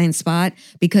that blind spot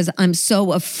because I'm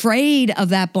so afraid of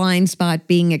that blind spot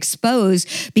being exposed,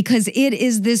 because it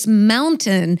is this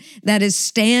mountain that is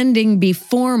standing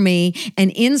before me, and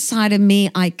inside of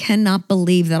me, I cannot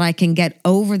believe that I can get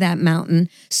over that mountain.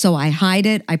 So I hide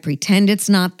it. I pretend it's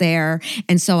not there.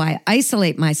 And so I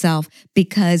isolate myself,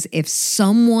 because if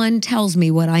someone tells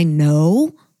me what I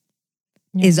know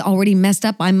is already messed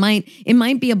up, it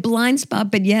might be a blind spot,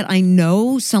 but yet I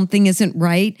know something isn't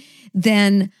right,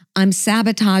 then I'm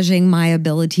sabotaging my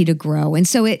ability to grow. And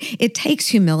so it takes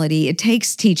humility, it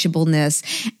takes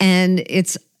teachableness, and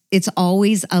it's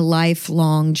always a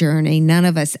lifelong journey. None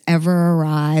of us ever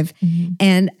arrive. Mm-hmm.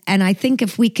 And I think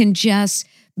if we can just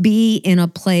be in a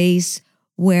place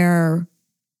where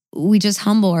we just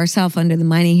humble ourselves under the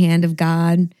mighty hand of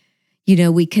God,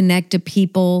 we connect to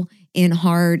people in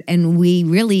heart, and we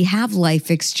really have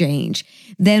life exchange,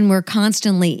 then we're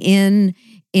constantly in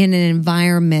an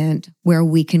environment where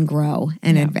we can grow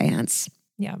and advance.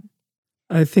 Yeah.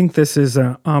 I think this is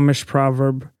an Amish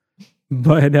proverb,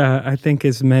 but I think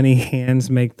as many hands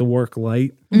make the work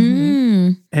light.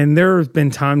 Mm-hmm. And there have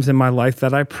been times in my life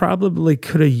that I probably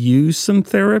could have used some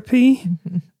therapy,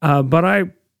 but I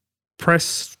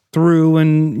pressed through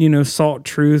and, sought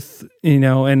truth,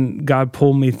 and God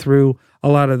pulled me through a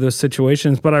lot of those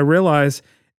situations. But I realized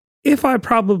if I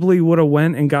probably would have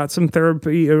went and got some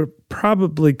therapy, it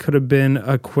probably could have been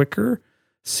a quicker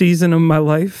season of my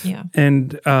life. Yeah.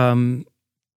 And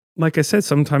like I said,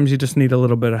 sometimes you just need a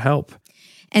little bit of help.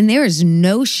 And there is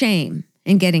no shame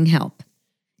in getting help.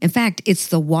 In fact, it's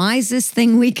the wisest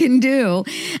thing we can do,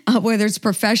 whether it's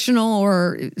professional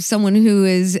or someone who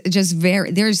is just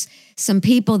there's some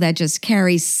people that just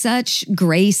carry such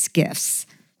grace gifts.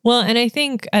 Well, and I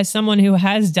think as someone who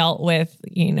has dealt with,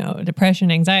 depression,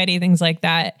 anxiety, things like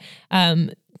that,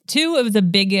 two of the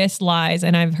biggest lies,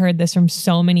 and I've heard this from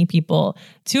so many people,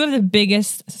 two of the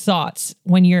biggest thoughts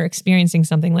when you're experiencing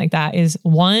something like that is,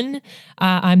 one,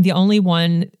 I'm the only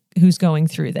one who's going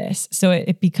through this. So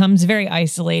it becomes very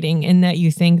isolating in that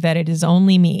you think that it is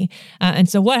only me. And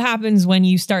so what happens when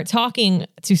you start talking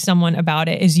to someone about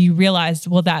it is you realize,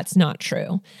 well, that's not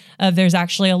true. There's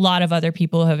actually a lot of other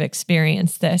people who have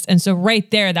experienced this. And so right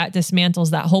there, that dismantles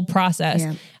that whole process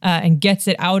and gets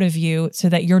it out of you so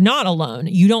that you're not alone.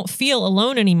 You don't feel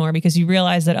alone anymore because you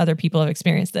realize that other people have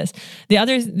experienced this.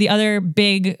 The other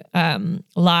big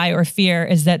lie or fear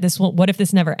is that what if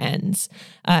this never ends?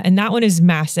 And that one is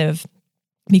massive.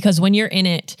 Because when you're in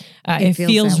it, it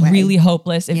feels really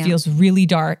hopeless. It feels really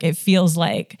dark. It feels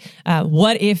like,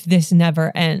 what if this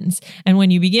never ends? And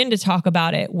when you begin to talk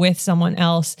about it with someone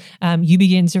else, you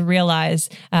begin to realize,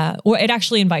 or it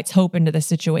actually invites hope into the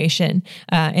situation,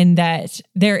 in that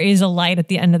there is a light at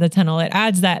the end of the tunnel. It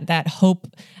adds that hope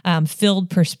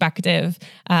filled perspective,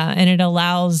 and it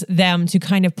allows them to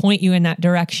kind of point you in that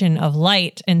direction of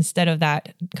light instead of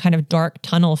that kind of dark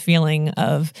tunnel feeling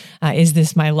of, is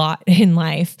this my lot in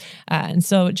life? And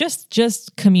so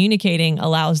just communicating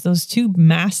allows those two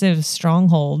massive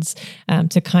strongholds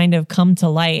to kind of come to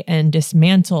light and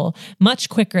dismantle much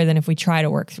quicker than if we try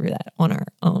to work through that on our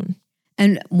own.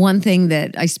 And one thing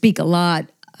that I speak a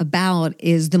lot about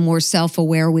is the more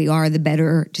self-aware we are, the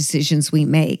better decisions we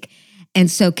make. And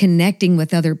so connecting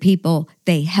with other people,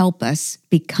 they help us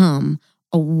become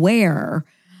aware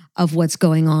of what's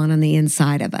going on the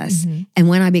inside of us. And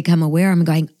when I become aware, I'm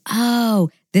going, oh,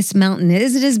 this mountain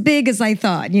isn't as big as I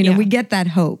thought. You know, we get that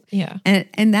hope. Yeah.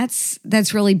 And that's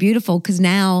really beautiful, because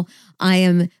now I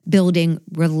am building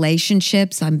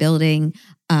relationships. I'm building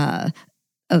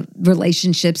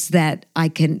relationships that I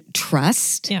can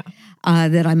trust. Yeah.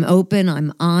 That I'm open,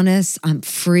 I'm honest, I'm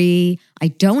free. I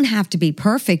don't have to be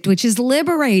perfect, which is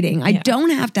liberating. I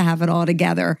don't have to have it all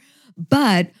together.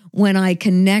 But when I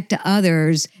connect to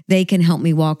others, they can help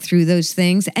me walk through those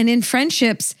things. And in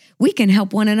friendships, we can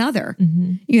help one another.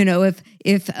 You know, if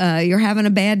you're having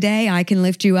a bad day, I can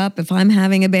lift you up. If I'm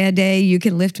having a bad day, you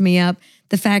can lift me up.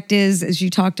 The fact is, as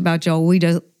you talked about, Joel,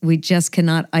 we just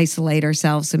cannot isolate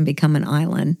ourselves and become an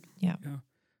island. Yeah.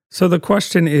 So the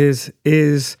question is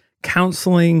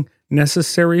counseling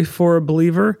necessary for a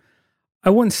believer?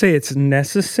 I wouldn't say it's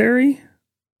necessary,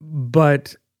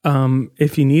 but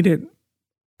if you need it,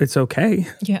 it's okay.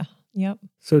 Yeah. Yep.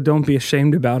 So don't be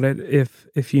ashamed about it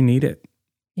if you need it.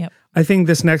 Yep. I think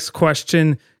this next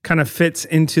question kind of fits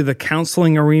into the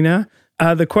counseling arena.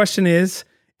 The question is,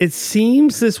 it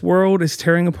seems this world is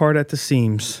tearing apart at the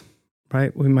seams,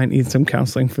 right? We might need some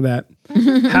counseling for that.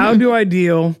 How do I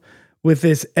deal with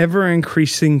this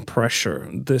ever-increasing pressure,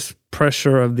 this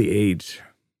pressure of the age?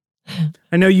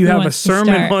 I know you have a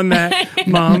sermon on that,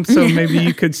 Mom, so maybe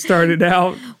you could start it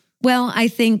out. Well, I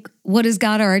think what has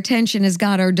got our attention has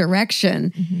got our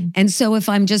direction. And so if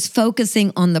I'm just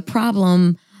focusing on the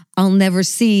problem, I'll never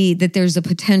see that there's a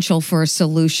potential for a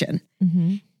solution.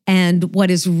 And what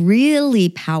is really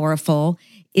powerful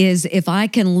is if I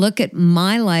can look at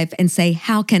my life and say,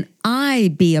 how can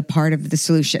I be a part of the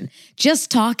solution? Just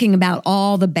talking about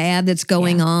all the bad that's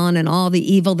going on and all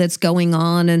the evil that's going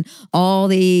on and all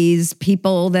these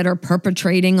people that are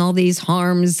perpetrating all these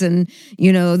harms and,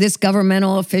 you know, this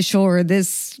governmental official or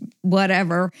this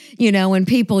whatever, you know, and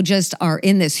people just are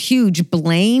in this huge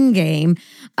blame game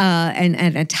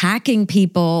and attacking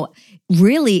people.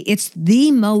 Really, it's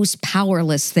the most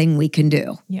powerless thing we can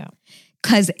do. Yeah.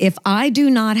 Because if I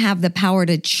do not have the power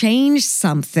to change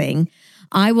something,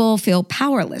 I will feel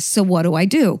powerless. So what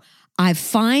do? I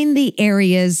find the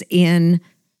areas in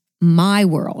my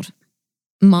world,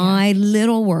 my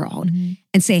little world,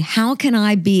 and say, how can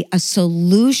I be a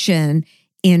solution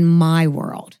in my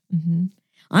world?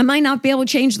 I might not be able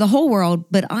to change the whole world,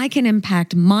 but I can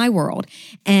impact my world.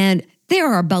 And there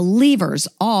are believers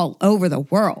all over the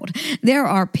world. There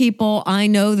are people I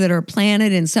know that are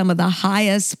planted in some of the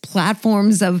highest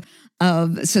platforms of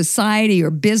society or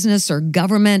business or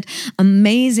government.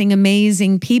 Amazing,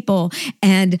 amazing people.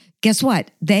 And guess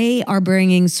what? They are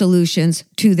bringing solutions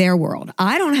to their world.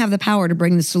 I don't have the power to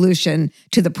bring the solution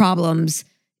to the problems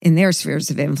in their spheres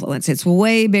of influence. It's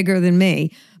way bigger than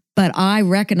me. But I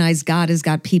recognize God has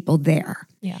got people there.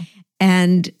 Yeah.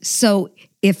 And so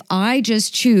if I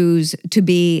just choose to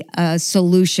be a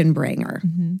solution bringer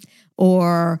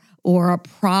or a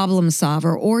problem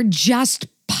solver or just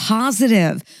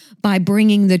positive by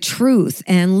bringing the truth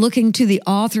and looking to the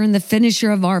author and the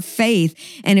finisher of our faith.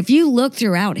 And if you look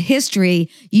throughout history,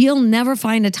 you'll never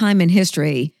find a time in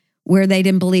history where they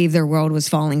didn't believe their world was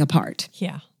falling apart.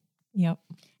 Yeah. Yep.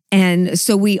 And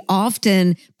so we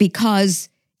often, because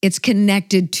it's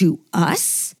connected to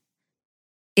us,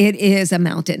 it is a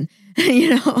mountain.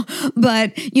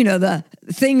 But the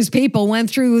things people went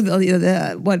through,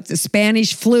 the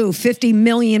Spanish flu, 50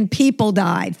 million people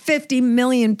died, 50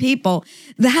 million people.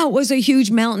 That was a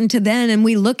huge mountain to them. And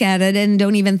we look at it and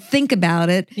don't even think about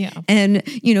it. Yeah. And,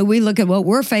 we look at what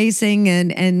we're facing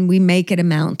and we make it a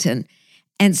mountain.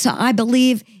 And so I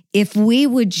believe if we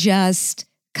would just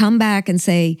come back and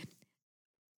say,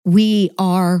 we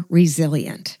are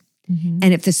resilient.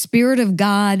 And if the Spirit of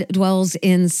God dwells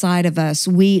inside of us,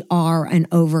 we are an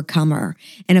overcomer.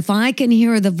 And if I can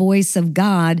hear the voice of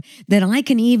God, then I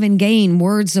can even gain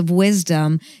words of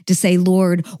wisdom to say,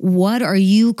 Lord, what are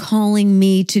you calling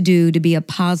me to do to be a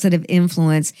positive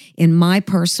influence in my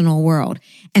personal world?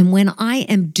 And when I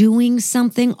am doing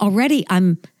something already,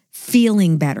 I'm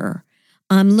feeling better.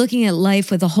 I'm looking at life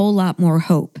with a whole lot more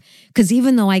hope. Because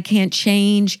even though I can't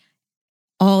change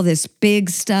all this big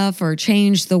stuff or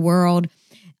change the world,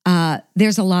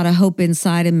 there's a lot of hope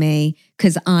inside of me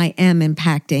because I am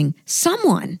impacting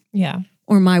someone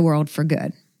or my world for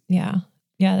good. Yeah.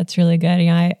 Yeah, that's really good.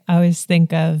 I always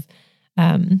think of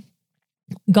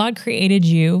God created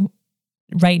you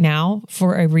right now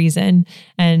for a reason.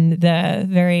 And the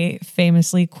very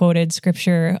famously quoted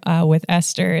scripture with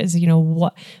Esther is,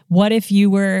 what if you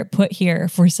were put here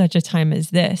for such a time as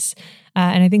this?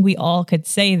 And I think we all could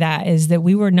say that is that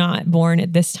we were not born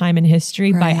at this time in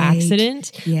history by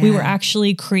accident. Yeah. We were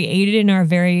actually created in our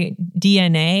very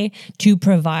DNA to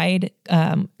provide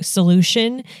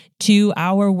solution to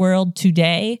our world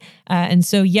today. And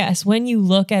so, yes, when you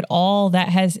look at all that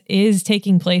is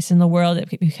taking place in the world,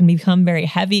 it can become very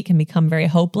heavy, it can become very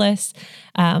hopeless.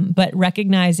 But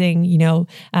recognizing,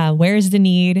 where's the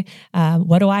need?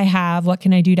 What do I have? What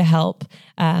can I do to help?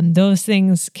 Those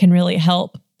things can really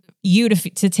help you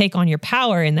to take on your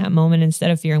power in that moment instead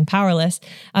of feeling powerless.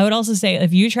 I would also say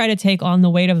if you try to take on the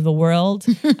weight of the world,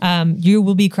 you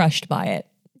will be crushed by it.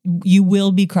 You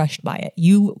will be crushed by it.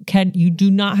 You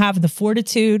do not have the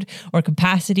fortitude or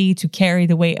capacity to carry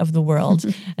the weight of the world.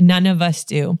 None of us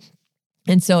do.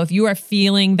 And so if you are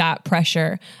feeling that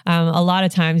pressure, a lot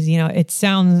of times,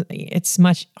 it's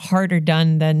much harder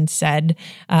done than said.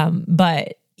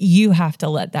 But you have to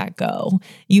let that go.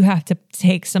 You have to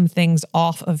take some things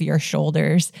off of your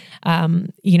shoulders.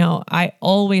 I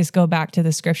always go back to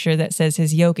the scripture that says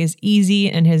his yoke is easy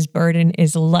and his burden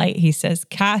is light. He says,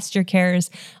 cast your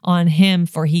cares on him,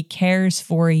 for he cares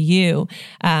for you.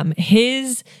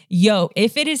 His yoke,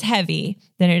 if it is heavy,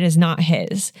 then it is not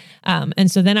his.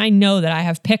 And so then I know that I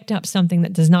have picked up something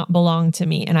that does not belong to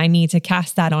me, and I need to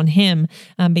cast that on him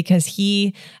because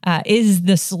he is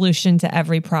the solution to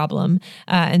every problem.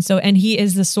 And he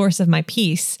is the source of my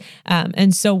peace.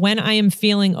 And so when I am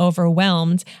feeling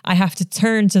overwhelmed, I have to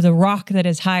turn to the rock that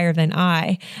is higher than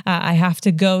I. I have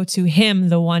to go to him,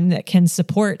 the one that can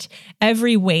support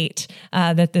every weight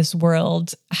that this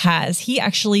world has. He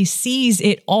actually sees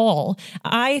it all.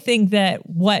 I think that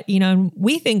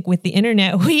we think with the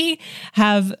internet, we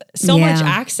have so much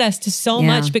access to so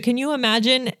much, but can you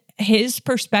imagine his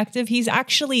perspective? He's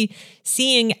actually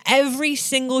seeing every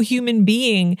single human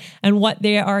being and what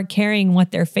they are carrying,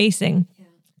 what they're facing.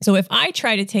 So if I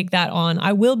try to take that on,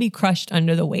 I will be crushed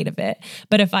under the weight of it.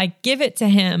 But if I give it to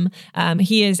him,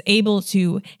 he is able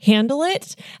to handle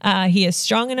it. He is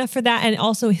strong enough for that. And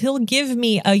also he'll give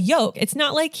me a yoke. It's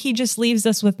not like he just leaves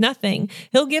us with nothing.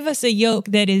 He'll give us a yoke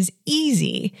that is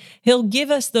easy. He'll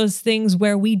give us those things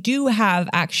where we do have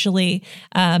actually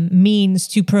means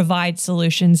to provide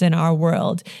solutions in our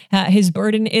world. His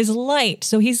burden is light.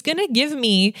 So he's going to give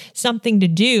me something to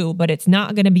do, but it's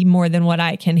not going to be more than what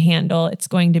I can handle. It's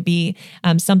going to be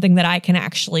something that I can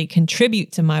actually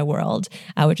contribute to my world,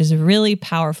 which is a really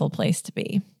powerful place to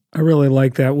be. I really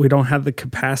like that. We don't have the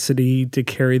capacity to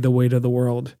carry the weight of the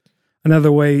world.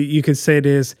 Another way you could say it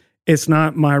is, it's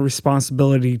not my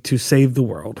responsibility to save the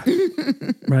world,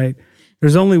 right?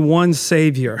 There's only one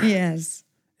Savior. Yes.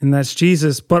 And that's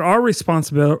Jesus. But our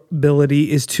responsibility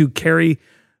is to carry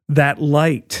that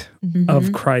light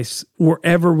of Christ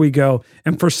wherever we go.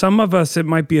 And for some of us, it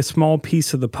might be a small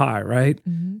piece of the pie, right?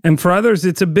 And for others,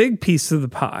 it's a big piece of the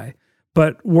pie.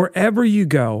 But wherever you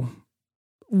go,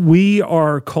 we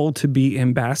are called to be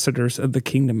ambassadors of the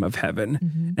kingdom of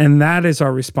heaven. And that is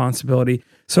our responsibility.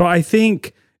 So I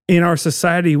think in our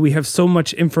society, we have so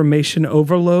much information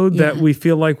overload that we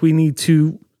feel like we need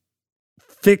to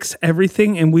fix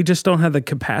everything, and we just don't have the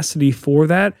capacity for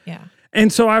that. Yeah.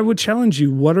 And so I would challenge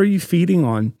you, what are you feeding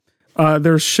on?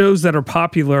 There's shows that are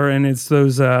popular, and it's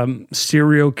those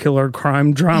serial killer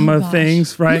crime drama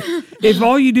things, right? If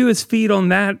all you do is feed on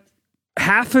that,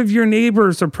 half of your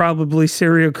neighbors are probably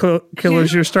serial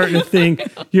killers. You're starting to think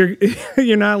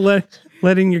you're not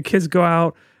letting your kids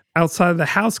go outside of the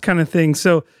house kind of thing.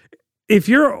 So if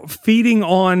you're feeding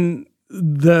on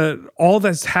all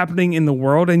that's happening in the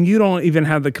world and you don't even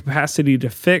have the capacity to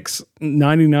fix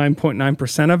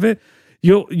 99.9% of it,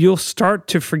 you'll start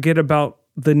to forget about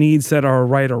the needs that are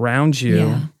right around you.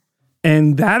 Yeah.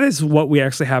 And that is what we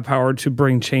actually have power to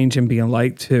bring change and be a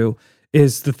light to,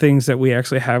 is the things that we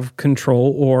actually have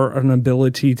control or an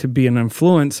ability to be an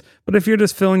influence. But if you're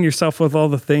just filling yourself with all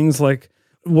the things like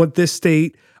what this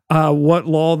state, what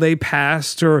law they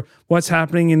passed, or what's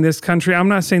happening in this country, I'm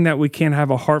not saying that we can't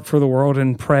have a heart for the world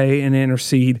and pray and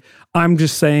intercede. I'm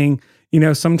just saying,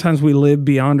 sometimes we live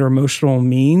beyond our emotional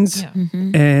means,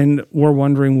 and we're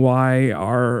wondering why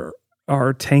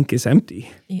our tank is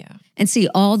empty. Yeah. And see,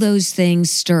 all those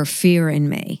things stir fear in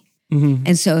me.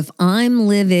 And so if I'm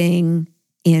living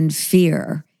in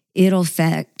fear, it'll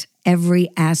affect every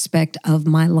aspect of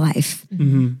my life.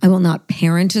 I will not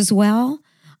parent as well.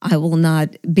 I will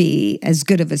not be as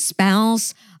good of a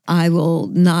spouse. I will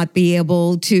not be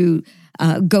able to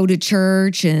go to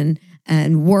church and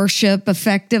worship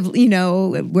effectively,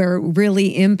 where it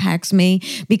really impacts me,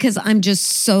 because I'm just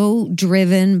so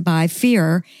driven by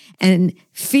fear. And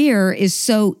fear is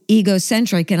so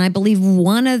egocentric. And I believe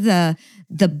one of the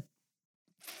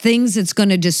things that's going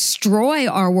to destroy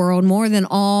our world more than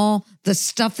all the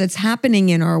stuff that's happening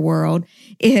in our world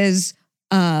is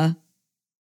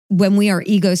when we are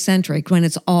egocentric, when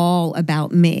it's all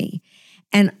about me.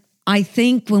 And I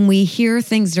think when we hear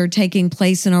things that are taking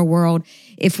place in our world,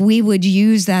 if we would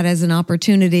use that as an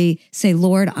opportunity, say,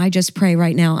 Lord, I just pray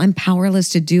right now, I'm powerless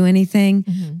to do anything,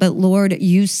 but Lord,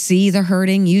 you see the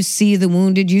hurting, you see the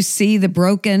wounded, you see the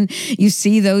broken, you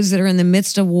see those that are in the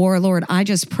midst of war. Lord, I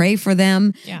just pray for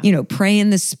them, pray in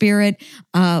the Spirit.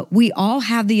 We all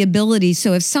have the ability.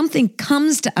 So if something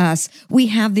comes to us, we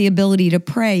have the ability to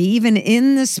pray, even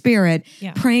in the Spirit,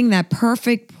 praying that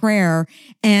perfect prayer.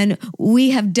 And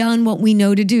we have done what we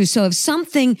know to do. So if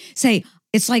something, say,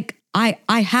 it's like, I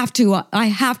have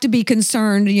to be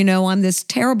concerned, I'm this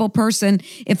terrible person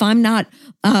if I'm not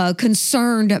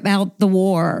concerned about the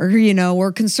war,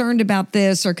 or concerned about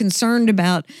this or concerned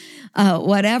about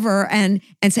whatever, and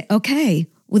say, okay,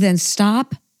 well then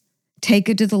stop, take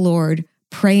it to the Lord,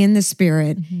 pray in the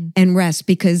Spirit, and rest,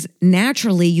 because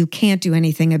naturally you can't do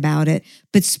anything about it,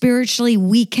 but spiritually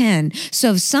we can.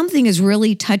 So if something is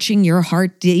really touching your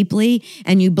heart deeply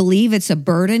and you believe it's a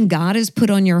burden God has put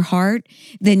on your heart,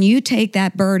 then you take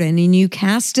that burden and you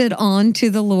cast it on to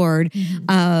the Lord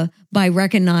by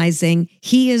recognizing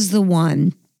He is the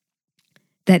one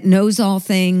that knows all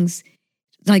things.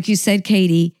 Like you said,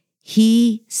 Katie,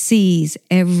 He sees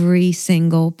every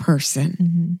single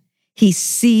person. He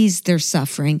sees their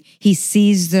suffering. He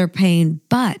sees their pain.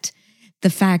 But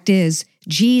the fact is,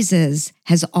 Jesus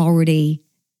has already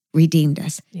redeemed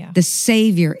us. The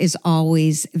Savior is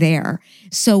always there.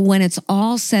 So when it's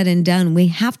all said and done, we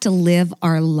have to live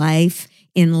our life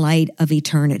in light of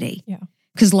eternity.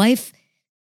 Because life,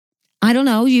 I don't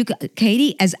know,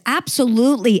 Katie, is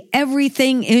absolutely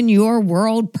everything in your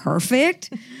world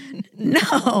perfect?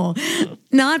 No,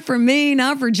 not for me,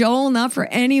 not for Joel, not for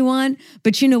anyone.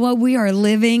 But you know what? We are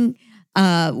living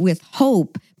with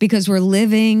hope because we're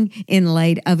living in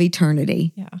light of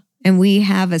eternity. And we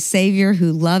have a Savior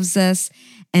who loves us,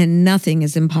 and nothing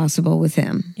is impossible with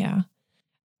Him.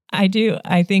 I do.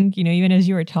 I think, even as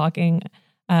you were talking,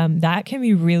 that can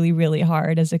be really, really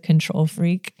hard as a control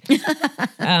freak.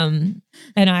 And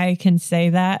I can say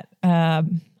that.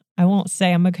 I won't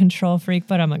say I'm a control freak,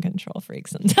 but I'm a control freak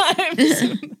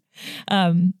sometimes.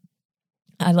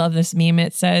 I love this meme.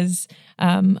 It says,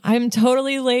 I'm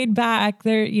totally laid back.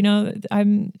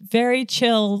 I'm very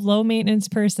chill, low maintenance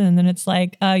person. And then it's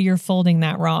like, you're folding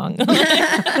that wrong.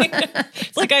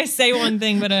 It's like I say one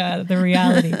thing, but the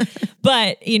reality.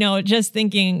 But, just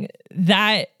thinking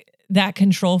that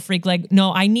control freak, like,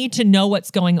 no, I need to know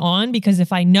what's going on, because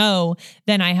if I know,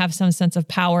 then I have some sense of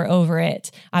power over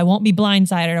it. I won't be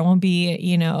blindsided. I won't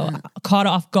be, caught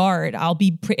off guard. I'll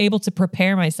be able to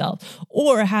prepare myself,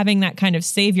 or having that kind of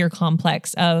Savior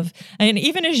complex of, and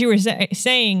even as you were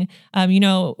saying,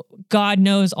 God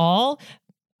knows all.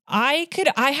 I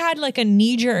had like a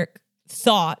knee-jerk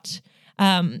thought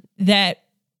that,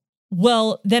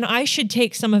 well, then I should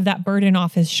take some of that burden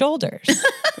off His shoulders.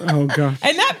 Oh, God.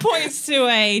 And that points to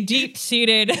a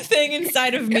deep-seated thing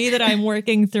inside of me that I'm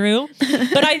working through.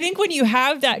 But I think when you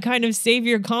have that kind of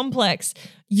Savior complex,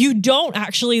 you don't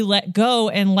actually let go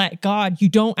and let God. You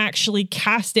don't actually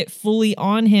cast it fully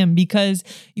on Him, because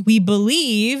we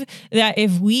believe that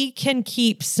if we can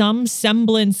keep some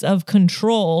semblance of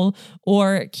control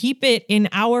or keep it in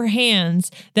our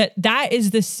hands, that is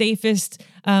the safest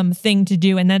thing to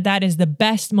do, and that is the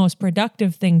best, most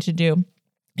productive thing to do.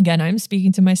 Again, I'm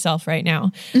speaking to myself right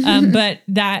now.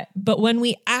 But when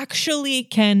we actually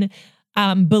can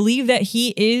believe that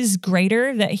He is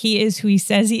greater, that He is who He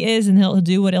says He is, and He'll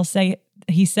do what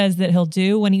He says that He'll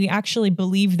do, when we actually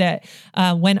believe that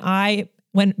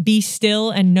when be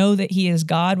still and know that He is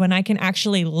God, when I can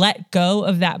actually let go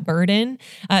of that burden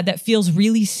that feels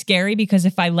really scary, because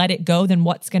if I let it go, then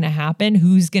what's going to happen?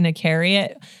 Who's going to carry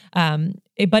it?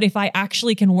 But if I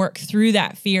actually can work through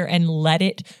that fear and let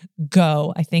it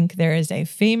go, I think there is a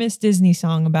famous Disney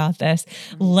song about this.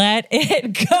 Let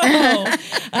it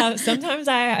go. Sometimes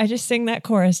I just sing that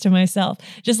chorus to myself.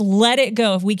 Just let it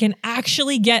go. If we can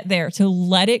actually get there to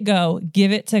let it go,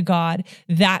 give it to God,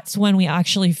 that's when we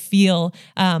actually feel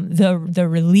the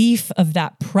relief of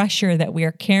that pressure that we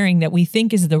are carrying, that we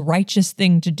think is the righteous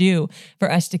thing to do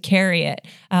for us to carry it.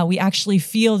 We actually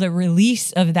feel the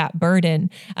release of that burden,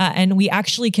 and we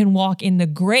actually can walk in the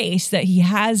grace that He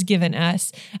has given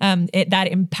us, that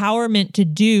empowerment to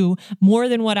do more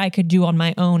than what I could do on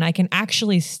my own. I can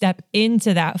actually step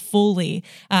into that fully,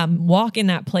 walk in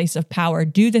that place of power,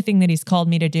 do the thing that He's called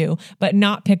me to do, but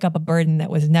not pick up a burden that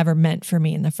was never meant for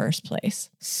me in the first place.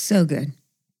 So good.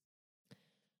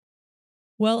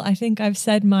 Well, I think I've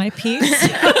said my piece.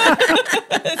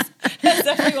 As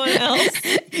everyone else.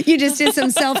 You just did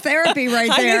some self-therapy right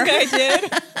there. I think I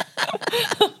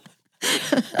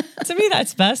did. To me,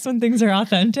 that's best when things are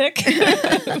authentic.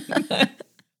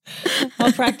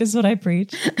 I'll practice what I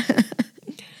preach.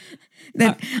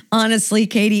 Honestly,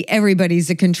 Katie,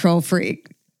 everybody's a control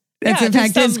freak. That's in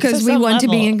fact is because we want to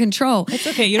be in control. It's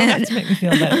okay. You don't have to make me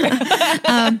feel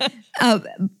better.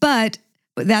 But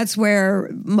that's where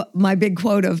my big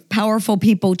quote of powerful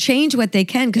people change what they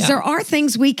can, because there are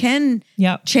things we can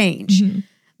change. Mm-hmm.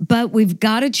 But we've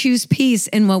got to choose peace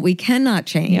in what we cannot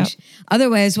change. Yep.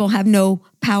 Otherwise, we'll have no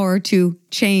power to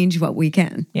change what we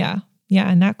can. Yeah. Yeah.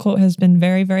 And that quote has been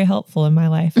very, very helpful in my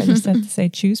life. I just have to say,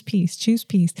 choose peace, choose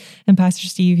peace. And Pastor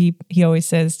Steve, he always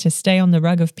says to stay on the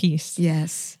rug of peace.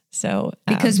 Yes. So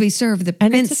because we serve the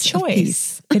and Prince it's a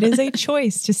choice. Of Peace. It is a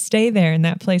choice to stay there in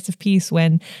that place of peace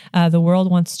when the world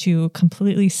wants to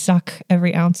completely suck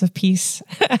every ounce of peace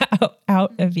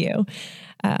out of you.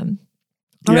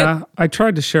 Right. I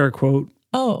tried to share a quote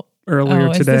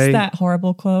earlier today. Is this that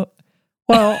horrible quote?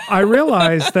 Well, I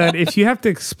realized that if you have to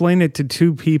explain it to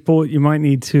two people, you might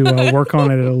need to work on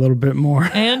it a little bit more.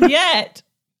 And yet,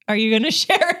 are you going to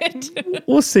share it?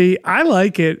 We'll see. I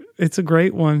like it. It's a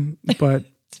great one, but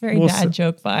it's very dad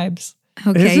joke vibes.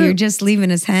 Okay, you're just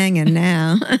leaving us hanging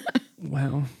now.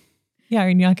 Well, yeah,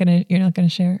 you're not gonna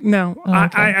share it? No,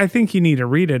 okay. I think you need to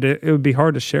read it. It would be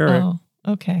hard to share it. Oh,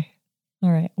 okay. All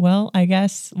right. Well, I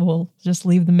guess we'll just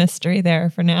leave the mystery there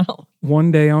for now.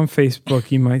 One day on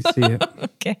Facebook, you might see it.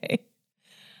 Okay.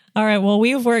 All right. Well,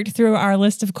 we've worked through our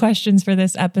list of questions for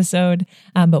this episode,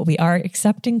 but we are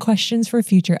accepting questions for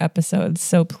future episodes.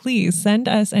 So please send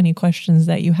us any questions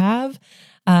that you have.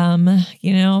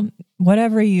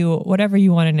 Whatever you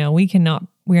want to know.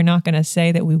 We're not going to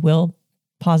say that we will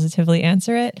positively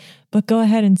answer it, but go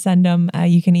ahead and send them.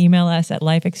 You can email us at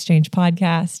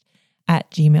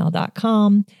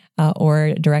lifeexchangepodcast@gmail.com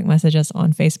or direct message us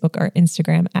on Facebook or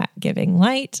Instagram @Giving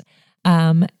Light.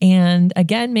 And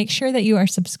again, make sure that you are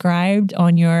subscribed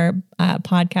on your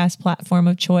podcast platform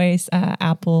of choice,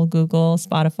 Apple, Google,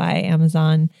 Spotify,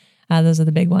 Amazon. Those are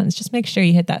the big ones. Just make sure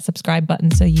you hit that subscribe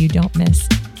button so you don't miss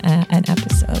an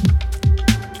episode.